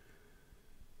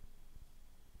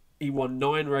 He won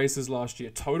 9 races last year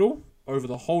total over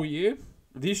the whole year.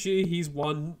 This year he's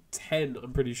won 10,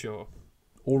 I'm pretty sure,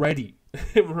 already.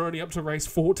 We're only up to race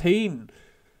 14.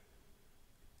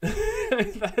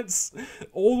 That's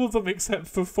all of them except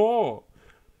for 4.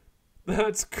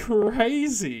 That's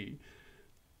crazy.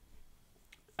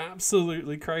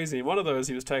 Absolutely crazy. In one of those,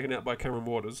 he was taken out by Cameron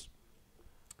Waters.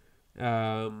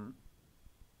 I'm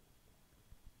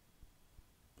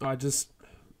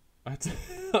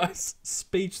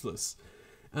speechless.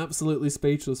 Absolutely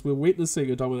speechless. We're witnessing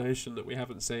a domination that we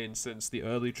haven't seen since the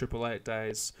early Triple Eight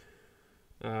days.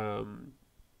 Yeah,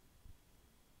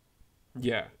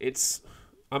 it's...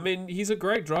 I mean, he's a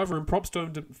great driver, and props to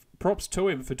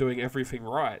him for doing everything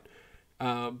right.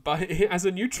 But as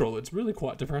a neutral, it's really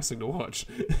quite depressing to watch.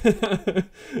 I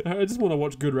just want to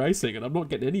watch good racing, and I'm not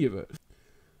getting any of it.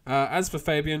 As for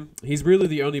Fabian, he's really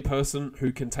the only person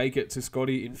who can take it to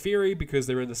Scotty in theory, because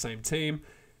they're in the same team,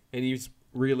 and he's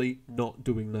really not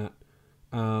doing that,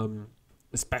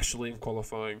 especially in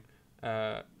qualifying.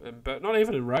 But not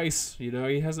even in race, you know,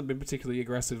 he hasn't been particularly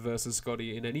aggressive versus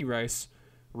Scotty in any race,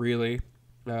 really.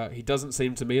 He doesn't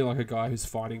seem to me like a guy who's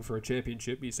fighting for a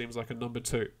championship. He seems like a number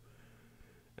 2,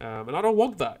 and I don't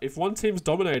want that. If one team's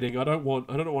dominating, I don't want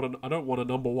a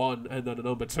number 1 and then a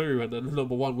number 2 and then the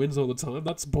number 1 wins all the time.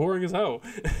 That's boring as hell.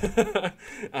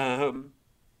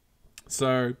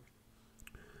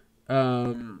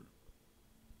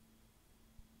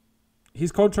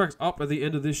 His contract's up at the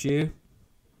end of this year.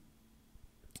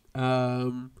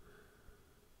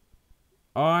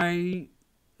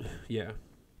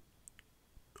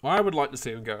 I would like to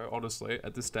see him go, honestly,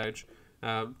 at this stage.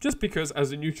 Just because,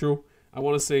 as a neutral, I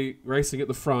want to see racing at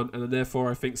the front, and then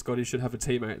therefore I think Scotty should have a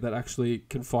teammate that actually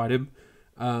can fight him.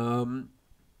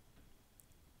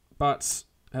 But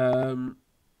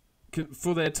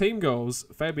for their team goals,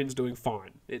 Fabian's doing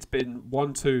fine. It's been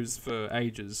 1-2s for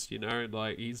ages, you know,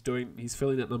 like he's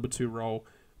filling that number 2 role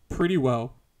pretty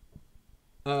well.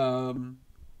 So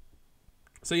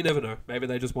you never know. Maybe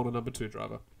they just want a number 2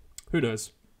 driver. Who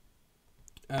knows?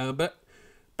 But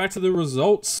back to the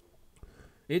results.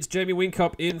 It's Jamie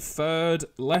Whincup in 3rd,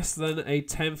 less than a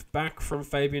 10th back from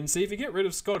Fabian. See, if you get rid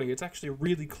of Scotty, it's actually a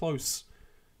really close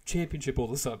championship all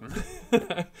of a sudden.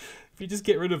 If you just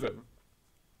get rid of him,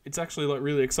 it's actually like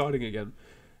really exciting again.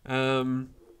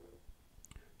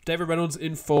 David Reynolds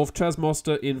in 4th, Chaz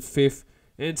Moster in 5th,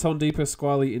 Anton De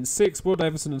Pasquale in 6th, Will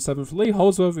Davison in 7th, Lee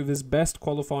Holdsworth with his best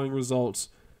qualifying results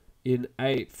in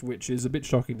 8th, which is a bit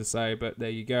shocking to say, but there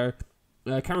you go.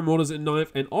 Cameron Waters in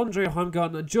 9th, and Andre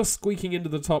Heimgartner just squeaking into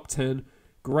the top 10.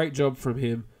 Great job from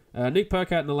him. Nick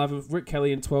Percat in 11th, Rick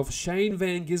Kelly in 12th, Shane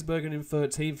Van Gisbergen in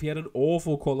 13th. He had an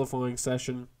awful qualifying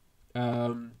session.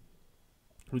 We're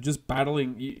just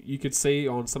battling. You could see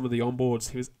on some of the onboards,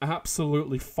 he was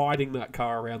absolutely fighting that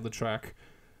car around the track.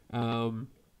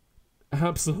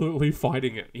 Absolutely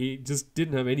fighting it. He just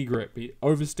didn't have any grip. He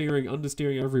oversteering,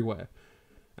 understeering everywhere.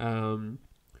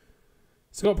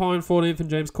 Scott Pye in 14th and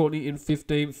James Courtney in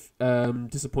 15th.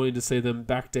 Disappointing to see them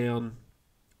back down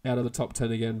out of the top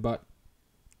 10 again, but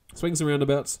swings and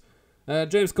roundabouts.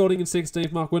 James Golding in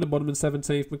 16th, Mark Winterbottom in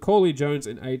 17th, Macaulay Jones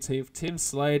in 18th, Tim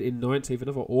Slade in 19th,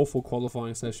 another awful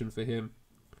qualifying session for him.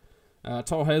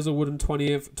 Toll Hazelwood in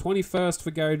 20th, 21st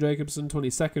for Gary Jacobson,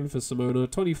 22nd for Simona,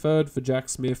 23rd for Jack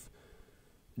Smith,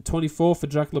 24th for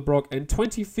Jack LeBrock, and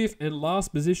 25th and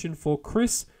last position for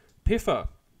Chris Piffer.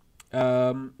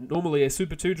 Normally a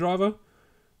Super 2 driver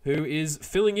who is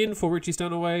filling in for Richie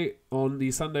Stanaway on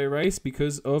the Sunday race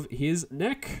because of his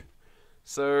neck.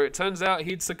 So it turns out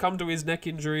he'd succumbed to his neck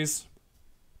injuries,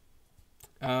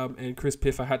 and Chris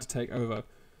Piffer had to take over.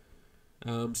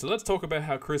 So let's talk about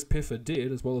how Chris Piffer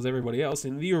did, as well as everybody else,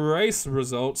 in the race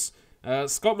results.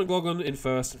 Scott McLaughlin in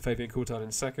first and Fabian Coulthard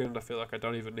in second. I feel like I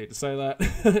don't even need to say that.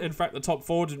 In fact, the top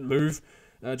four didn't move.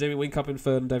 Jamie Whincup in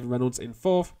third and David Reynolds in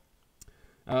fourth.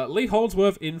 Lee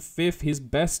Holdsworth in fifth, his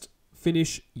best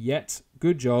finish yet.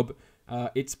 Good job.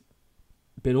 It's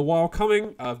been a while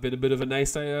coming. I've been a bit of a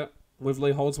naysayer with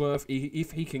Lee Holdsworth.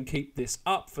 If he can keep this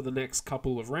up for the next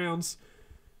couple of rounds,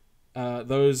 that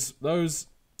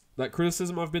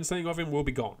criticism I've been saying of him will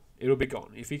be gone. It'll be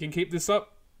gone. If he can keep this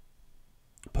up,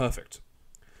 perfect.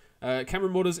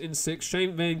 Cameron Waters in sixth.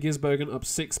 Shane Van Gisbergen up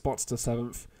 6 spots to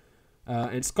 7th.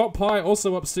 And Scott Pye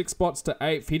also up 6 spots to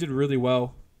 8th. He did really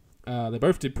well. They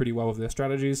both did pretty well with their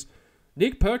strategies.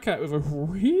 Nick Percat with a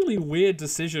really weird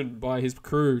decision by his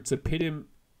crew to pit him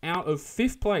out of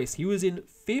 5th place. He was in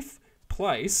 5th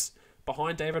place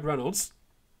behind David Reynolds.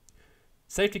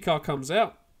 Safety car comes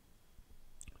out.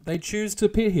 They choose to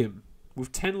pit him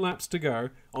with 10 laps to go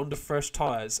onto fresh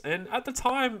tyres. And at the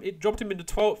time, it dropped him into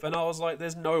 12th, and I was like,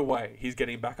 there's no way he's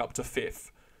getting back up to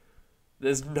 5th.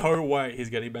 There's no way he's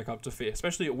getting back up to 5th,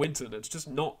 especially at Winton. It's just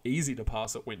not easy to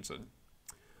pass at Winton.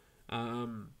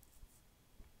 And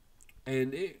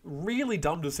it really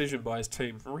dumb decision by his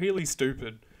team. Really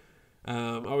stupid.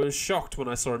 I was shocked when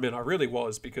I saw him in. I really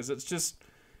was, because it's just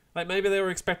like maybe they were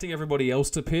expecting everybody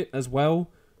else to pit as well,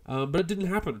 but it didn't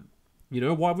happen. You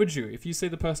know, why would you? If you see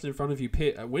the person in front of you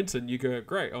pit at Winton, you go,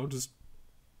 great, I'll just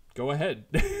go ahead.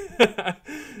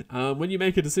 When you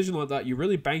make a decision like that, you're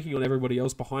really banking on everybody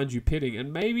else behind you pitting,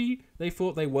 and maybe they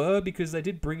thought they were, because they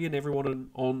did bring in everyone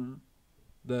on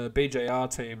the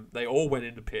BJR team. They all went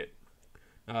into pit.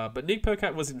 But Nick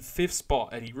Percat was in 5th spot,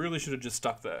 and he really should have just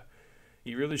stuck there.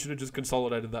 He really should have just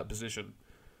consolidated that position,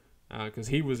 because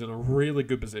he was in a really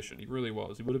good position. He really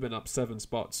was. He would have been up 7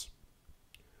 spots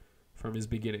from his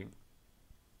beginning.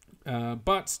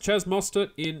 But Chaz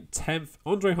Mostert in 10th,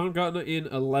 Andre Heimgartner in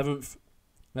 11th.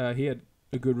 He had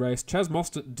a good race. Chaz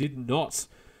Mostert did not.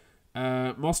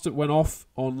 Mostert went off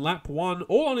on lap 1,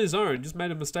 all on his own, just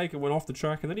made a mistake and went off the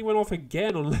track, and then he went off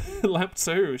again on lap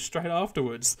 2 straight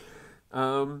afterwards.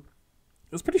 It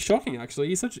was pretty shocking, actually.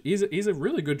 He's a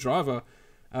really good driver.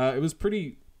 I was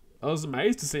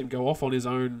amazed to see him go off on his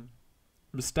own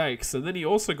mistakes, and then he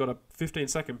also got a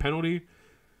 15-second penalty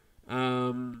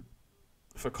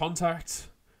for contact.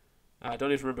 I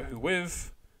don't even remember who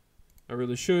with. I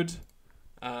really should.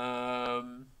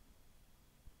 Hold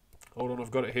on,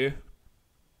 I've got it here.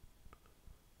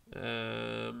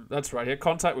 That's right, he had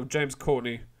contact with James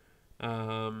Courtney.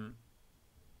 And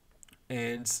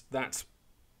that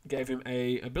gave him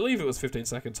I believe it was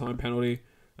 15-second time penalty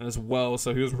as well.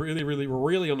 So he was really, really,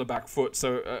 really on the back foot.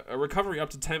 So a recovery up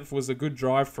to 10th was a good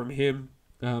drive from him,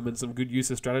 and some good use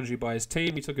of strategy by his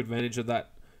team. He took advantage of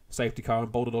that safety car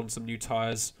and bolted on some new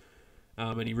tyres,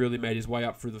 and he really made his way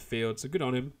up through the field. So good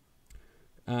on him.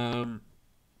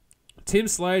 Tim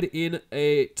Slade in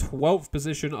a 12th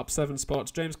position, up 7 spots.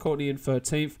 James Courtney in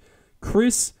 13th.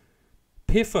 Chris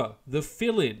Piffer, the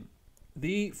fill-in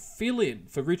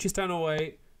for Richie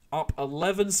Stanaway, up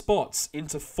 11 spots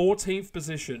into 14th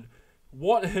position.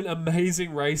 What an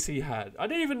amazing race he had. I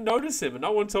didn't even notice him, and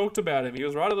no one talked about him. He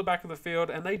was right at the back of the field,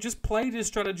 and they just played his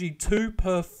strategy to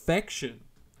perfection.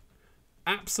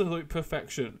 Absolute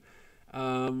perfection.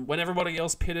 When everybody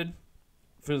else pitted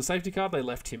for the safety car, they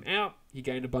left him out. He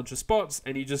gained a bunch of spots,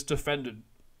 and he just defended.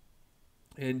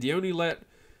 And he only let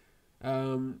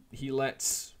Percat,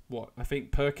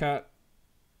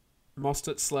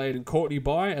 Mostert, Slade, and Courtney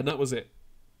by, and that was it.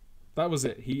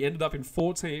 He ended up in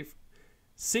 14th,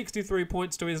 63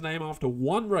 points to his name after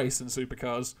one race in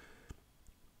Supercars.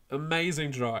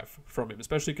 Amazing drive from him,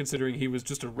 especially considering he was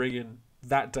just a ring-in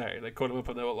that day. They caught him up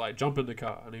and they were like, jump in the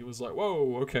car. And he was like,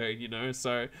 whoa, okay, you know.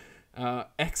 So,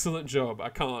 excellent job.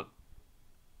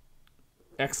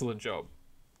 Excellent job.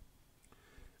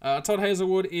 Todd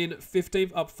Hazelwood in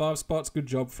 15th, up 5 spots. Good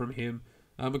job from him.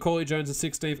 Macaulay Jones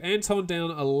in 16th. Anton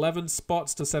down 11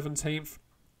 spots to 17th.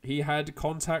 He had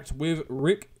contact with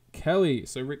Rick Kelly.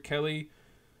 So Rick Kelly...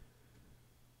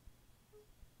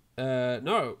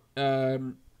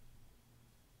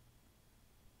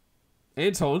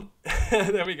 Anton,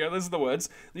 there we go, those are the words.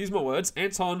 Use my words.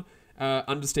 Anton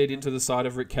understeered into the side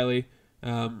of Rick Kelly,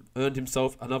 earned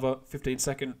himself another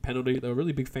 15-second penalty. They were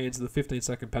really big fans of the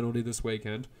 15-second penalty this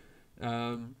weekend.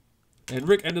 And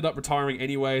Rick ended up retiring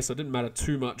anyway, so it didn't matter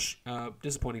too much.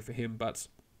 Disappointing for him, but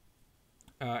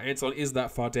Anton is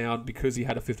that far down because he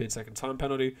had a 15-second time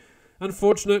penalty.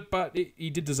 Unfortunate, but he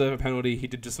did deserve a penalty. He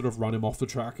did just sort of run him off the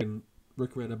track and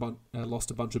Rick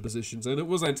lost a bunch of positions, and it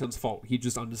was Anton's fault. He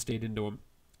just understeered into him,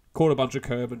 caught a bunch of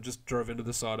curb, and just drove into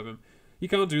the side of him. You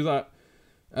can't do that.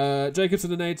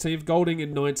 Jacobson in 18th, Golding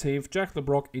in 19th, Jack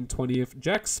LeBrock in 20th,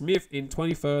 Jack Smith in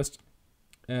 21st,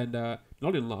 and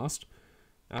not in last.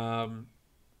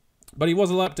 But he was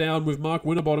a lap down with Mark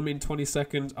Winterbottom in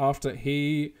 22nd after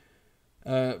he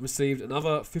received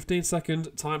another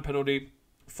 15-second time penalty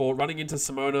for running into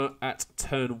Simona at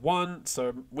turn 1.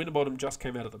 So Winterbottom just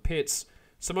came out of the pits.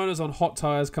 Simona's on hot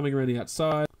tyres coming around the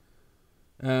outside.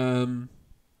 And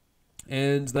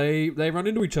they run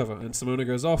into each other, and Simona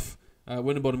goes off.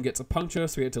 Winterbottom gets a puncture,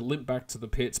 so he had to limp back to the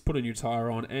pits, put a new tyre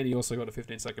on, and he also got a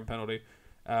 15-second penalty.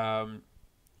 And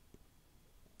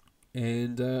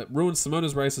ruined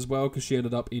Simona's race as well, because she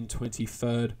ended up in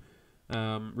 23rd.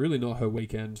 Really not her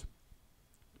weekend.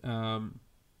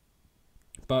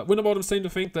 But Winterbottom seemed to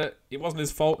think that it wasn't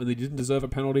his fault and he didn't deserve a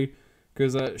penalty,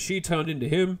 because she turned into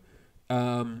him.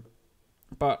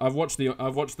 But I've watched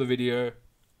the video a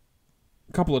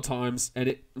couple of times, and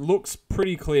it looks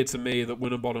pretty clear to me that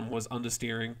Winterbottom was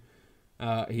understeering.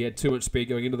 He had too much speed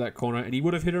going into that corner, and he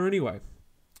would have hit her anyway,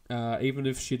 even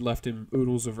if she'd left him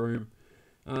oodles of room.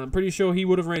 I'm pretty sure he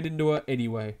would have ran into her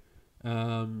anyway,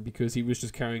 because he was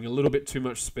just carrying a little bit too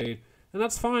much speed. And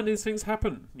that's fine, these things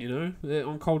happen, you know?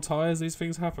 On cold tyres, these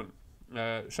things happen.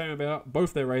 Shame about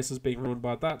both their races being ruined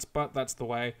by that, but that's the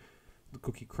way the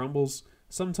cookie crumbles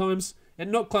sometimes. And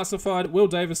not classified, Will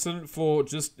Davison for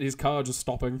just his car just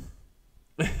stopping.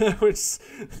 Which,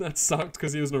 that sucked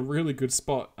because he was in a really good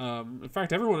spot. In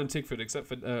fact, everyone in Tickford except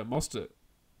for Mostert.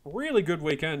 Really good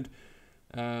weekend.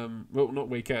 Well, not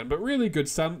weekend, but really good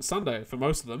Sunday for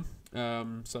most of them.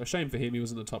 So shame for him, he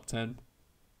was in the top 10.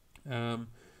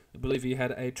 I believe he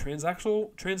had a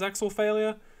transaxle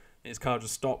failure, and his car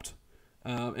just stopped.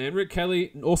 And Rick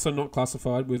Kelly, also not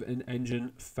classified, with an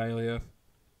engine failure.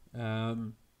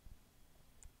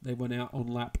 They went out on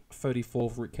lap 34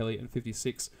 for Rick Kelly and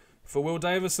 56 for Will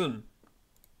Davison.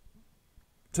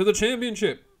 To the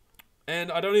championship. And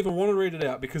I don't even want to read it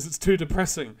out because it's too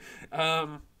depressing.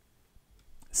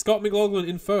 Scott McLaughlin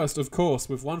in first, of course,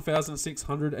 with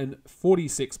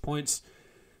 1,646 points.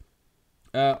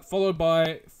 Followed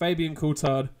by Fabian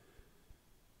Coulthard,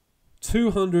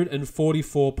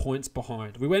 244 points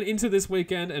behind. We went into this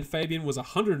weekend and Fabian was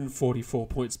 144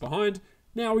 points behind.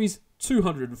 Now he's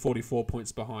 244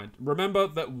 points behind. Remember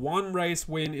that one race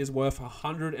win is worth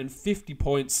 150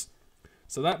 points.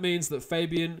 So that means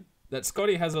that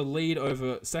Scotty has a lead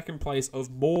over second place of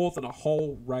more than a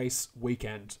whole race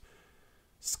weekend.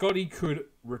 Scotty could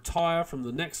retire from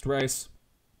the next race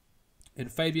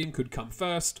and Fabian could come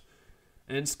first.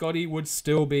 And Scotty would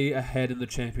still be ahead in the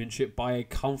championship by a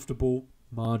comfortable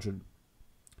margin.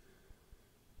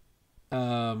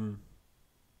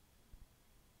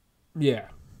 Yeah.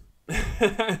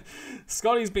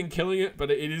 Scotty's been killing it, but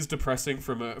it is depressing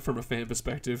from a fan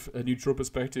perspective, a neutral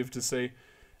perspective to see.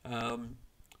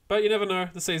 But you never know.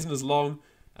 The season is long.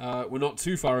 We're not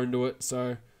too far into it,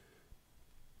 so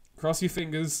cross your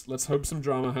fingers. Let's hope some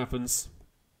drama happens.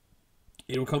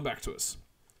 It'll come back to us.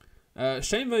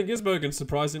 Shane Van Gisbergen,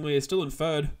 surprisingly, is still in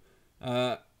third.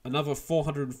 Another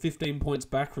 415 points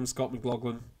back from Scott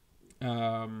McLaughlin.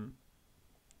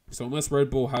 So unless Red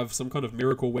Bull have some kind of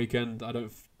miracle weekend, I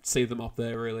don't see them up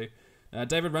there, really.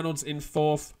 David Reynolds in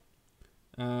fourth.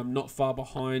 Not far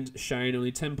behind Shane,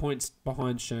 only 10 points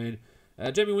behind Shane.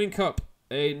 Jamie Whincup,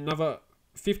 another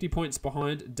 50 points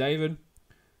behind David.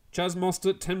 Chaz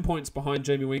Mostert, 10 points behind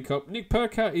Jamie Whincup. Nick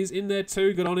Percat is in there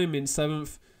too, good on him in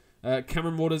 7th.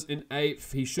 Cameron Waters in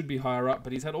 8th. He should be higher up,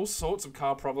 but he's had all sorts of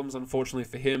car problems, unfortunately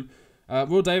for him.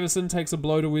 Will Davison takes a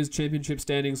blow to his championship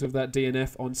standings with that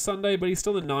DNF on Sunday, but he's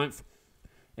still in 9th.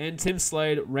 And Tim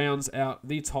Slade rounds out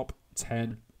the top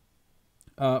 10.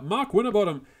 Mark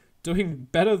Winterbottom doing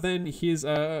better than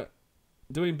Lee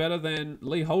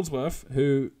Holdsworth,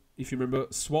 who, if you remember,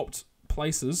 swapped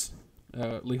places.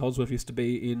 Lee Holdsworth used to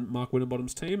be in Mark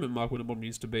Winterbottom's team, and Mark Winterbottom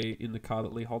used to be in the car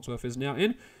that Lee Holdsworth is now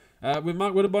in. With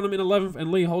Mark Winterbottom in 11th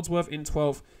and Lee Holdsworth in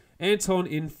 12th. Anton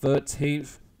in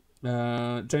 13th.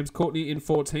 James Courtney in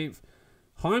 14th.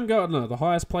 Heimgartner, the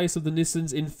highest place of the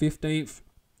Nissans, in 15th.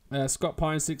 Scott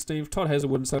Pye in 16th. Todd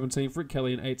Hazelwood in 17th. Rick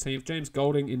Kelly in 18th. James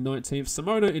Golding in 19th.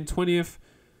 Simona in 20th.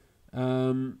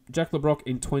 Jack LeBrock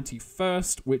in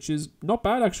 21st, which is not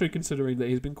bad actually considering that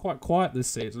he's been quite quiet this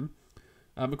season.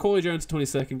 Macaulay Jones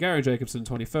 22nd, Gary Jacobson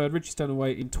 23rd, Richie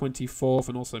Stanaway in 24th,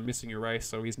 and also missing a race,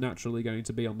 so he's naturally going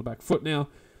to be on the back foot now.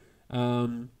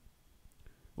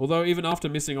 Although even after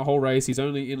missing a whole race, he's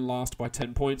only in last by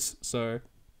 10 points, so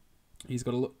he's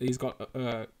got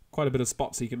quite a bit of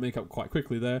spots he can make up quite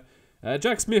quickly there.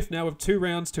 Jack Smith, now with 2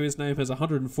 rounds to his name, has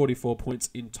 144 points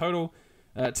in total.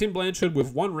 Tim Blanchard,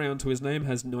 with 1 round to his name,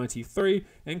 has 93.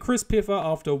 And Chris Piffer,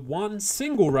 after 1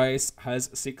 single race,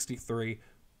 has 63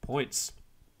 points.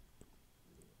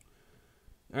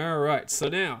 Alright, so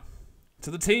now to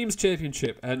the team's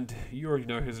championship, and you already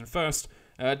know who's in first.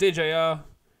 DJR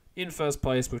in first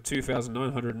place with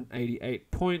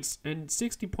 2,988 points and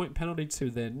 60-point penalty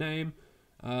to their name.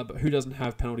 But who doesn't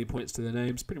have penalty points to their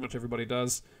names? Pretty much everybody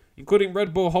does, including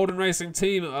Red Bull Holden Racing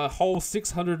Team, a whole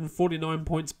 649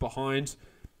 points behind,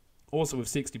 also with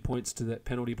 60 points to their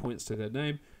penalty points to their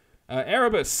name.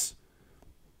 Erebus,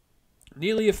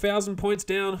 nearly 1,000 points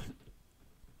down.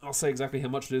 I'll say exactly how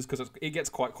much it is because it gets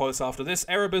quite close after this.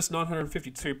 Erebus,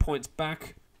 952 points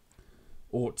back,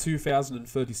 or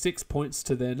 2,036 points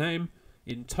to their name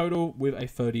in total, with a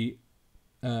 30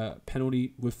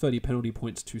 penalty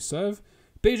points to serve.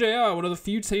 BJR, one of the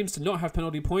few teams to not have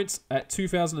penalty points, at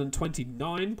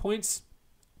 2,029 points,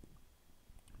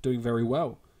 doing very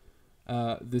well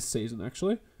this season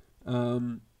actually.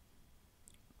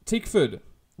 Tickford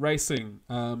Racing,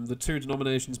 the 2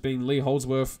 denominations being Lee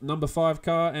Holdsworth number 5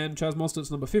 car and Chaz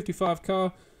Mostert's number 55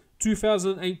 car,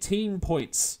 2,018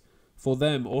 points for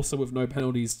them, also with no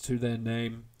penalties to their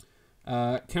name.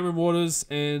 Cameron Waters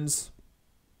and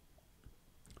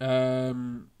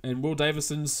Will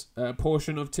Davison's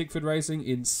portion of Tickford Racing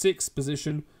in 6th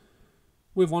position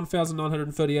with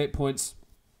 1,938 points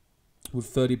with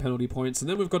 30 penalty points. And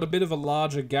then we've got a bit of a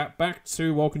larger gap back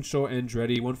to Walkinshaw and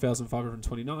Andretti,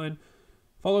 1,529.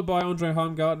 Followed by Andre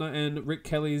Heimgartner and Rick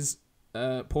Kelly's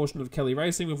portion of Kelly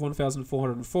Racing with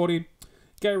 1,440.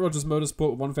 Gary Rogers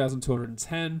Motorsport with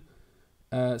 1,210.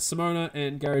 Simona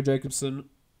and Gary Jacobson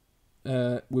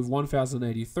with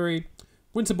 1,083.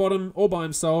 Winterbottom all by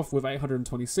himself with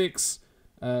 826.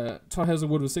 Todd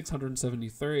Hazelwood with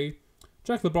 673.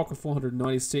 Jack LeBlanc with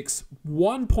 496.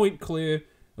 1 point clear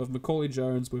of Macaulay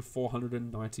Jones with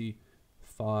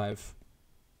 495.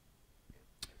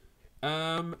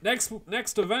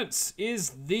 Next events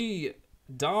is the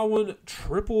Darwin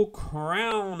Triple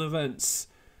Crown events.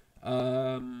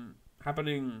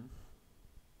 Happening,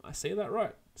 I see that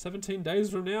right, 17 days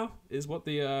from now is what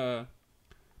the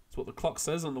clock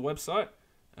says on the website.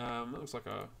 That looks like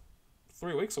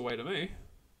 3 weeks away to me.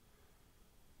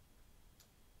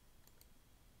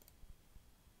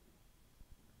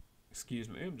 Excuse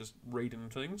me, I'm just reading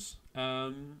things.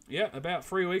 Yeah, about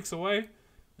 3 weeks away.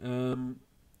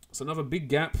 So another big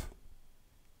gap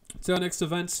to our next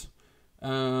event.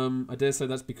 I dare say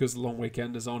that's because the long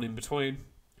weekend is on in between.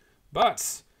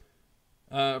 But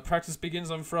practice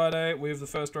begins on Friday with the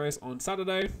first race on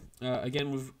Saturday.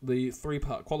 Again with the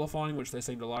 3-part qualifying, which they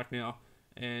seem to like now.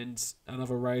 And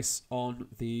another race on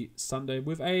the Sunday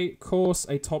with a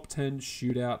top 10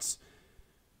 shootouts.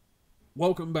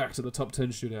 Welcome back to the top 10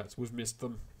 shootouts. We've missed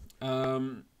them.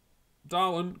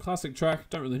 Darwin, classic track.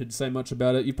 Don't really need to say much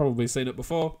about it. You've probably seen it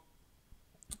before.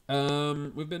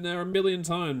 We've been there a million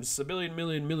times. A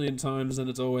million times, and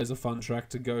it's always a fun track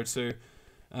to go to.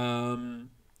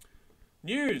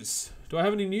 News. Do I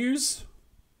have any news?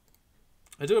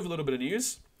 I do have a little bit of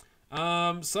news.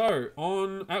 So,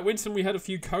 at Winton, we had a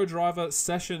few co-driver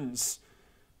sessions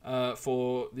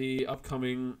for the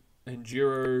upcoming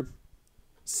Enduro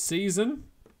season.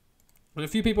 And a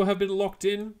few people have been locked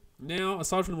in now,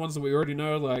 aside from the ones that we already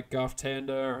know, like Garth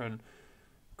Tander and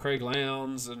Craig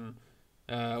Lowndes and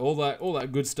all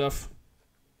that good stuff.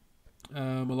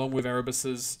 Along with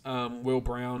Erebus's Will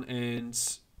Brown and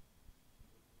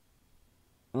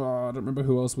I don't remember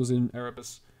who else was in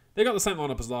Erebus. They got the same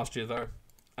lineup as last year though.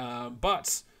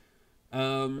 But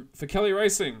for Kelly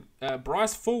Racing,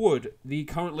 Bryce Fullwood, the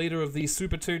current leader of the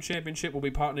Super 2 Championship, will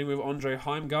be partnering with Andre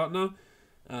Heimgartner.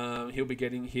 He'll be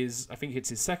getting his, I think it's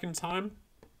his 2nd time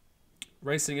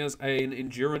racing as an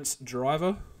endurance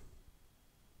driver.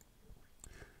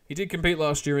 He did compete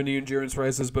last year in the endurance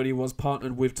races, but he was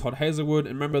partnered with Todd Hazelwood.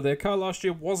 And remember, their car last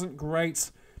year wasn't great,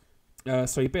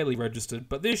 so he barely registered.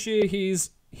 But this year,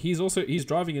 he's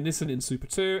driving a Nissan in Super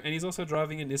 2, and he's also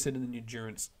driving a Nissan in the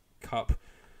Endurance Cup.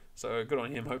 So good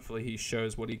on him. Hopefully, he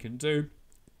shows what he can do.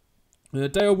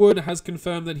 Dale Wood has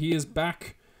confirmed that he is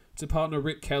back to partner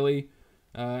Rick Kelly.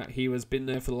 He has been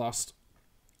there for the last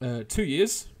 2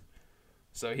 years,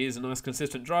 so he is a nice,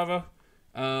 consistent driver.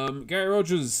 Gary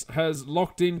Rogers has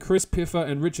locked in Chris Piffer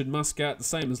and Richard Muscat, the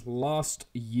same as last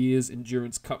year's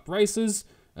Endurance Cup races.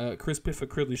 Chris Piffer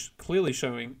clearly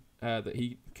showing that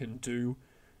he can do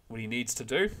what he needs to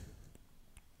do.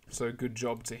 So good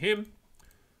job to him.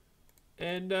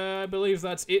 And I believe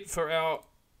that's it for our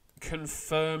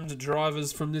confirmed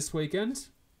drivers from this weekend.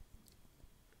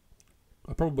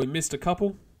 I probably missed a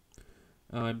couple.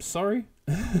 I'm sorry.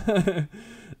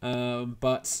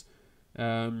 But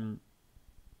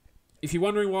if you're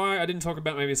wondering why I didn't talk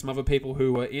about maybe some other people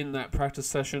who were in that practice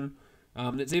session,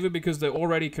 it's either because they're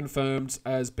already confirmed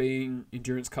as being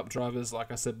Endurance Cup drivers,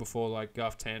 like I said before, like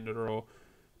Garth Tander or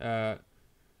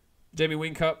Jamie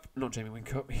Whincup. Not Jamie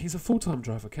Whincup, he's a full-time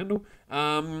driver, Kendall.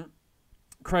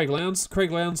 Craig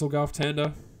Lowndes or Garth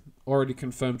Tander, already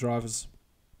confirmed drivers,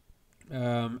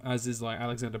 as is like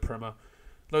Alexander Premer.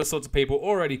 Those sorts of people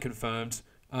already confirmed.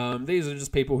 These are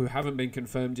just people who haven't been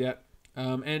confirmed yet.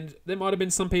 And there might have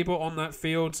been some people on that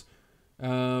field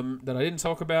that I didn't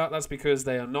talk about. That's because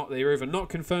they're either not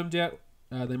confirmed yet,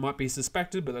 they might be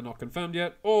suspected but they're not confirmed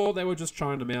yet, or they were just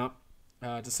trying them out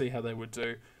to see how they would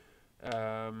do.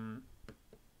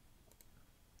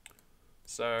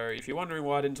 So if you're wondering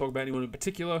why I didn't talk about anyone in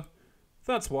particular,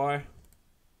 that's why.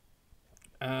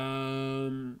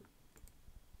 Some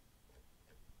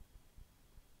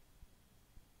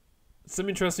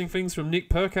interesting things from Nick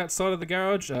Percat's side of the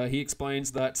garage. He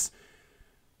explains that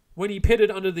when he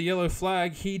pitted under the yellow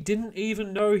flag, he didn't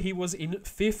even know he was in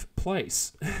 5th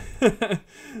place.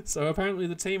 So apparently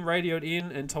the team radioed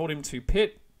in and told him to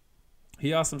pit.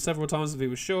 He asked them several times if he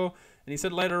was sure, and he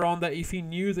said later on that if he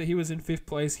knew that he was in 5th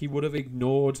place, he would have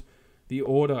ignored the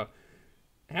order.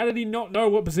 How did he not know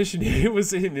what position he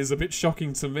was in is a bit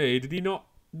shocking to me. Did he not?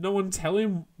 No one tell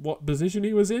him what position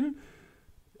he was in?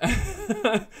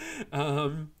 I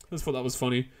just thought that was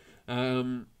funny.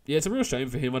 Yeah, it's a real shame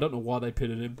for him. I don't know why they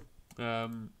pitted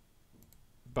him.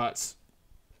 But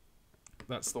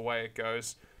that's the way it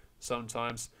goes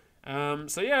sometimes.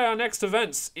 So yeah, our next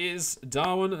event is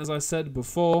Darwin, as I said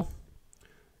before.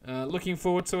 Looking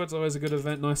forward to it. It's always a good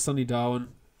event. Nice sunny Darwin.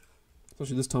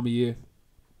 Especially this time of year.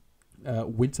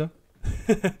 Winter.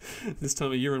 This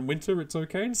time of year in winter, it's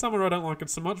okay. In summer, I don't like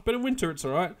it so much, but in winter, it's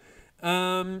alright.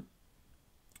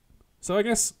 So I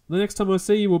guess the next time I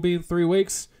see you will be in 3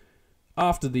 weeks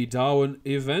after the Darwin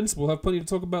event. We'll have plenty to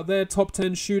talk about there. Top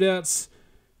 10 shootouts,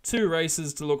 2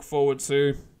 races to look forward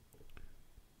to.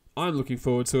 I'm looking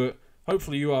forward to it.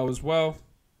 Hopefully you are as well.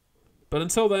 But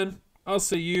until then, I'll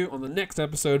see you on the next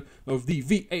episode of the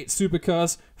V8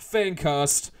 Supercars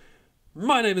Fancast.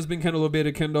 My name has been Kendall, or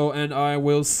Bearded Kendall, and I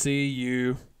will see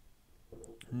you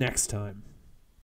next time.